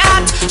can't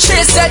react,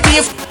 she said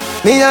if.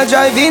 Me a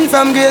drive in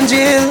from Green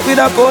Jail with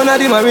a pound of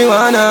the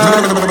marijuana.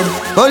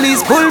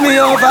 Police pull me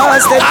over,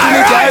 step to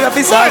me car,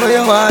 officer, for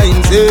your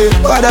wine, say.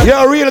 You're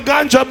a real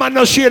ganja man,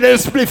 no share their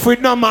spliff with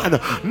no man.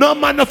 No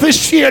man no fish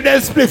share their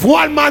spliff.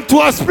 One man to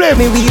a spliff.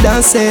 Me weed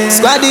and say.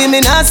 Squaddy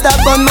me not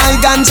stop on my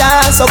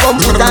ganja, so come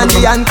put on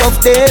the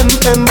handcuff them.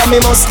 Remember me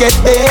must get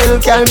bail,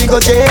 carry me go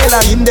jail,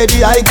 and him the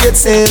I get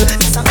sale.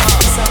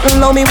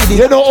 Love me with it.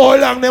 You know how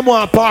long them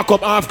want park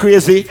up half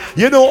crazy.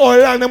 You know how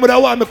long them would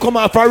want me come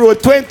off a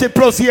road 20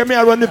 plus year me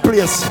I run the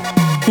place.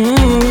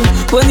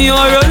 When you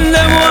run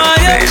them why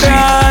you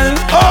crawl.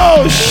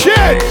 Oh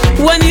shit.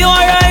 When you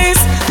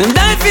rise, them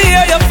die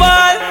fear you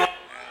fall.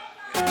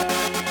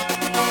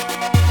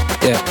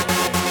 Yeah.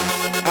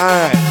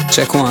 Alright.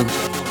 Check one.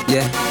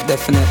 Yeah,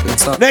 definitely.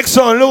 So. Next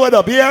song, load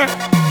up, yeah?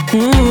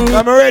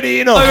 I'm ready,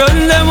 you know.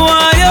 Run them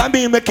why you. I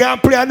mean, we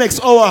can't play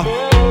next hour.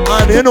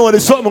 And you know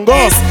there's something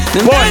goes.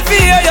 Them die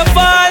fear you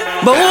fall.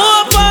 But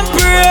hope and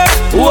pray.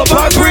 Hope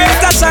and pray.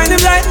 That shine him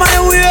light my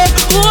way.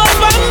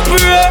 Hope and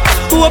pray.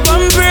 Hope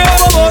and pray.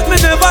 About me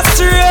never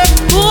stray.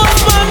 Hope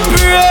and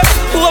pray.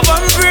 Hope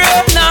and pray.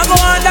 Now go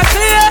on the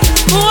clear.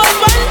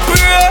 Hope and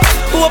pray.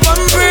 Hope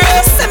and pray.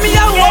 Send me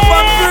a hope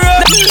and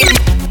pray.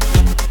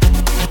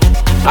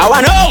 I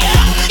want to know.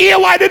 Hear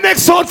why the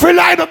next song for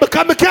line up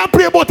because we can't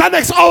play about the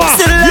next hour.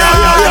 Yo.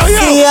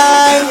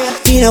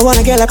 You know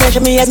wanna girl I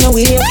pressure me as my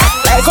way.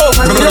 Like oh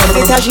man, you love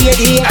it as she a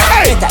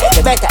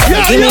better.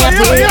 Give me a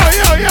play.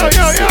 Yo.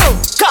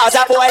 Cause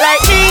a boy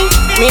like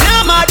me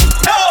not mad.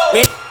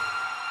 Me.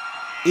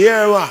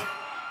 Here what?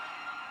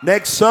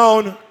 Next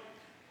song,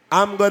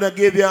 I'm gonna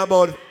give you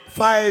about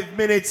 5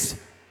 minutes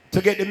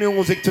to get the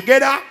music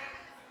together.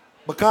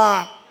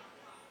 Because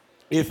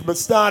if we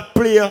start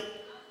play,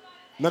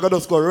 I'm gonna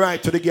just go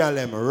right to the girl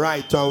them,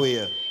 right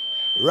away.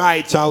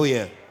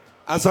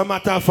 As a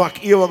matter of fact,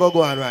 here we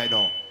go on right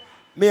now.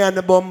 Me and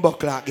the bumbo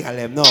clock girl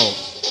them now.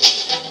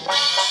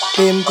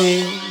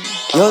 Pimpin',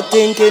 you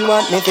thinking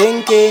what me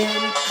thinking,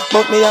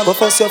 but me a go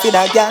fuss you for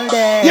that girl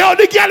there. Yo,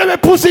 the girl them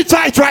pussy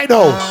tight right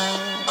now.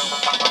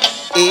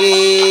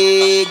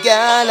 Hey,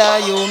 girl,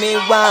 you me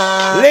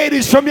want.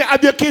 Ladies, from you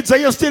have your kids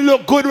and you still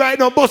look good right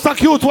now. Bust a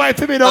cute wife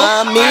for me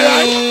now.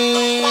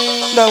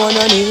 That one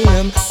on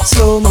him,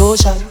 slow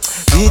motion.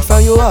 Beat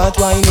from your heart,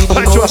 wine with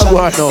emotion.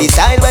 The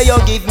style where you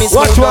give me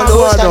smoke no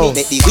lotion.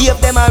 Make the wave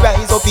them a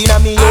rise up in a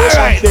me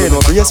ocean. You no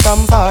brace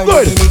from far,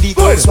 you give me the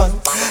close one.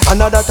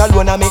 Another tall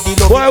one I make the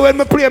love. Boy, when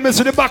me play, me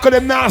see the back of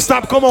them now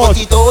stop, come on.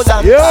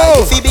 40,000. Yo.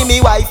 If you be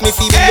me wife, me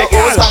feel your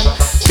husband.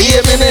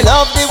 Baby, me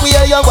love the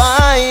way you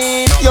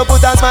whine. You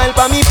put a smile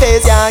on me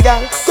face, yeah,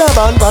 girl. Grab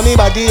on for me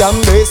body,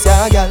 embrace,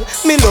 yeah, girl.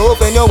 Me love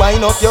when you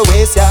wind up your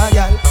waist, yeah,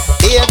 girl.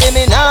 Baby,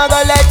 me nah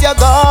go let you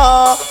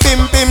go.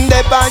 Pim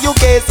dep on you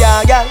case,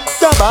 yeah, girl.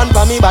 Grab on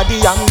for me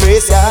body,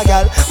 embrace, yeah,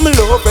 girl. Me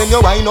love when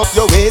you wind up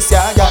your waist,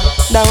 yeah, girl.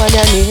 That one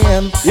your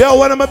name. Yo,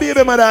 one of my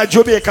baby mother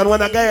Jamaican,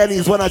 one of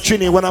Guyanese, one of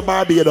Trini, one of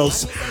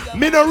Barbados.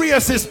 Me no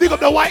racist, pick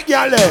up the white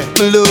girl there.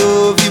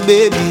 Love you,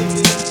 baby.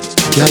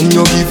 Can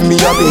you give me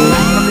a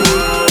baby?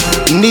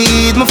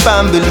 Need my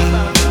family.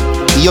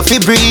 You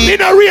feel breathe. Me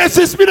no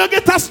racist, me no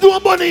get a snow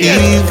bunny yet.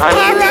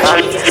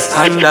 Alright.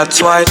 And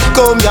that's why.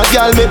 Come here,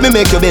 girl,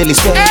 make your belly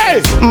swell.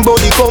 Hey.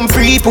 Body come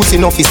free, pussy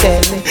no fi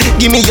sell.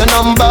 Give me your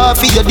number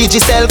for your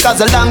digicel,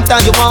 cause a long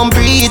time you won't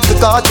breathe the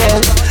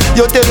cartel.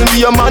 You tell me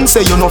your man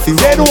say you no fi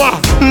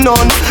run.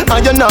 None,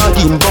 and you're not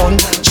in bun.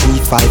 3,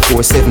 5,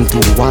 4, 7, 2,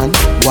 1,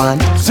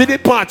 1. See the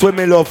part where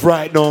me love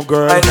right now,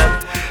 girl.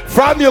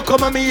 From you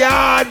come on me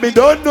yard, me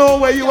don't know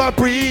where you are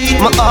breathe.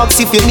 My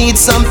ask if you need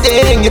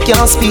something, you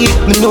can't speak.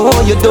 Me know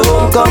you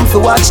don't come for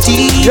watch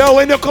TV. Yo,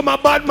 when you come a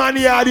bad man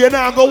yard, you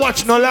not go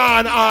watch no Law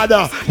and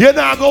Order. You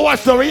not go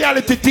watch no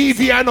reality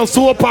TV and no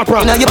soap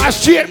opera. Now you a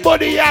straight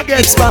body again.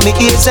 It's for me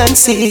ears and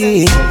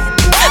see.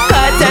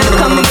 Cartel,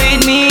 come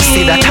breed me.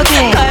 See that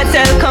again.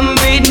 Cartel, come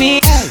breed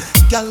me.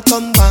 girl,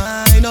 come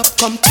wine up,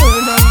 come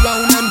turn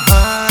around and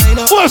wine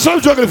up. What's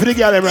up, juggling for the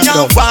girl right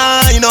now?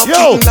 Wine up,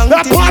 yo,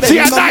 that party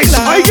is nice.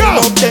 I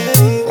go.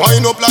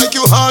 Wine up like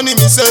you honey,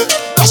 me say.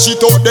 Cash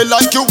it out there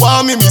like you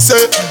want me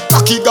say.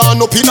 Cocky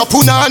gone up in a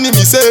punani,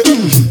 me say.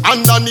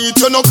 Underneath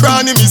you no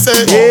cranny, me say.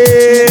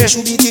 Yeah.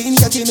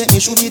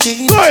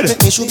 Good.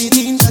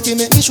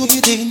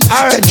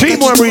 Alright, 3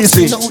 more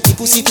breezy.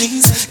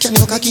 Can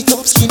you cock it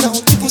up, skin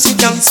out the pussy,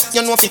 please?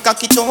 You know if you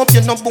cock it up,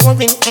 you're not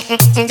boring.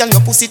 Girl,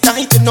 your pussy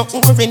tight, you're not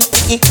boring.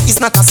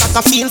 It's not a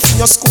soccer field for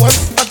your score,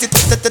 but it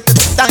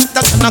tight,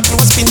 that's not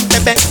close pin,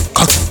 baby.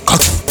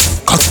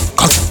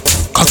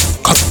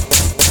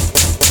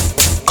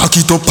 Cock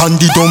it up and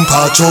the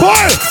dumper chop.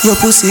 Your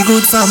pussy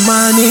good for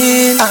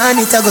morning, and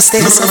it a go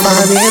stay so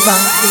forever.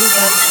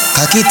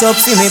 Cock it up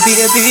for me,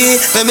 baby.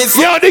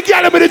 Yo, the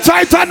girl with the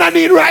tight on I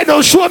need right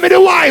now. Show me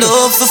the wine.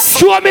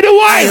 Show me the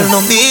wine.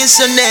 No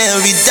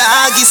missionary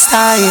doggy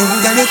style.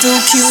 Girl, you too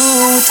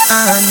cute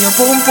and your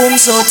pum pum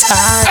so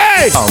tight.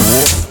 Hey.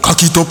 Cock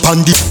it up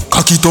and the,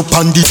 cock it up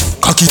and the,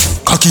 cock it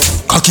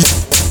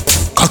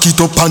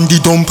up and the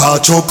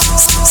dumper chop.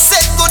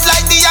 Set good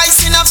like the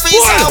ice in a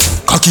freezer.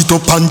 Cock it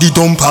up and the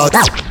dumper.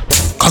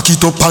 Cock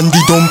it up and the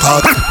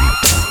dumper.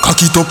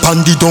 Cock it up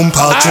and the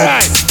dumper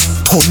chop.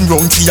 Come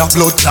round for your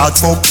blood clot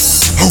fuck.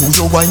 How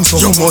you wine so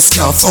you must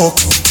can't fuck.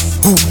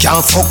 Who can't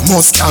fuck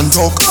must can't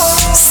talk.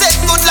 Set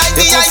good like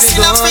the ice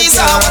in a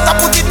freezer. What I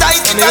put it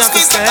tight in a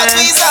squeeze like a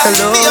tweezer.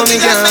 Hello me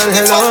girl,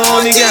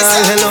 hello me girl,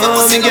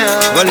 hello me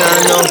girl. Well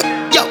I know.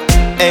 Yo,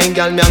 hey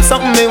girl, me have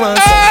something me want.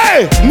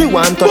 Hey, me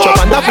want touch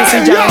up on that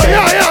pussy jam.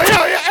 Yo,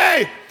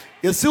 hey.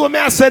 You see what me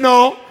I say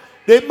now?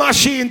 The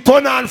machine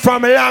turn on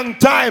from a long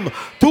time.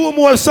 2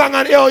 more songs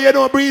and yo, you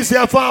know breezy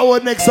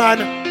forward next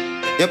one.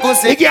 Your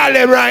pussy the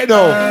girl right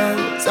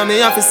now. So me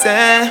have to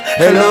say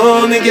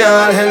hello me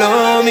girl,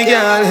 hello me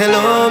girl,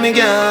 hello me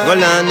girl.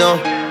 Well I know.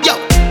 Yo,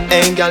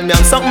 hey girl, me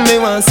have something me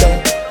want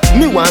say.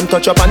 Me want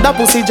touch up on that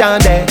pussy jam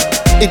there.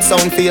 It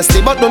sound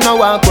tasty but don't know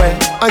walk away.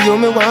 Are you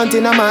me want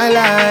in my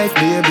life,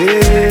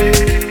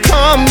 baby?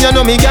 Come, you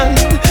know me girl.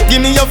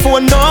 Give me your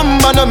phone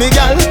number, know me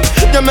girl.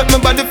 You make my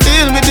body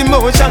feel with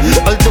emotion.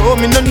 Although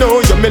me no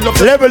know you, me love.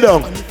 Level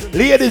down.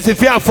 Ladies,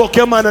 if you fuck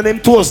your man and them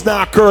toes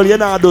not curl, you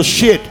not do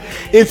shit.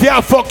 If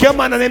you fuck your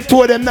man and them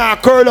toes them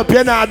not curl up,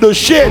 you not do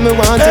shit. Me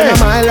want in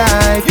my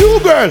life. You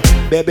girl,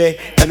 baby,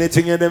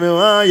 anything you do me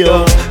want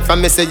you.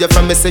 From me say you,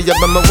 but me want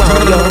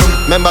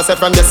you. Remember say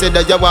from you say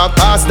that you walk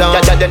past down.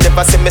 Yeah, they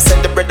never see me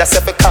send the bread that's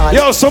every call.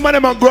 Yo, some of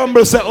them a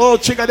grumble say, oh,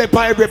 chicken they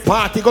pay every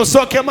party. Go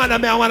suck your man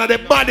and me are one of the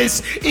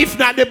baddest, if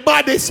not the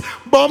baddest.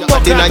 Bumbo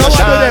can't go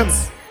them.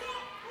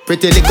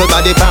 Pretty little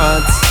body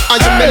parts. Are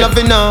you me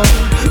loving now?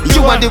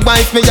 You are the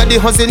wife, me are the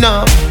husband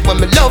now.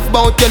 When me love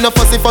bout you, no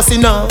fussy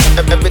now.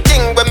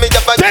 Everything when me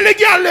have a... Tell the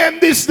girl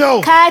them this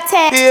now.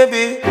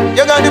 Baby,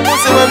 you got the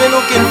pussy when me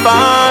looking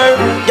for.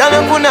 Y'all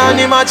don't put on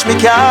the match me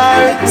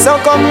car. So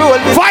come roll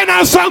me.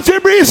 Final song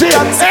to breezy.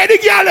 Hey, the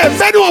girl them,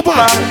 bend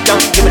over.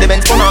 Give me the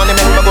Benz, put on the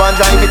make me go and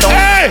drive it on.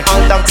 Hey.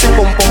 All taxi,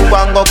 pum, go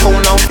and go cool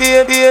now.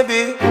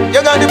 Baby,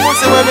 you got the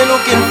pussy when me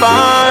looking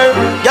for.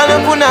 Y'all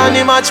don't put on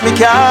the match me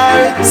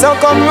car. So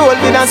come roll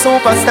with a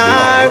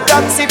superstar.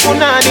 Taxi, put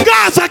on the...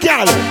 Gaza,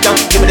 girl.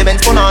 Give me the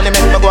Benz, put on the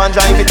make me go and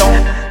drive it on.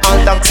 All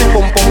taxi,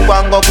 pum, go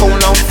and go cool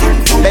now.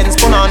 Benz,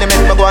 put on the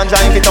make me go and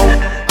drive it on.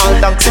 All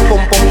taxi, pum,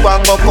 go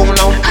and go cool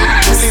now.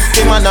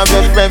 System and a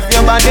rev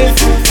your body.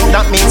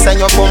 That means that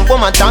you pump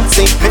a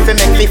taxi. Me fi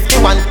make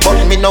 51, but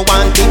me no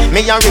want it.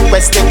 Me a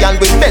request the girl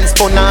with Benz,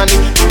 put on it.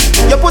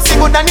 Your pussy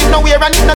good and it no wear and it no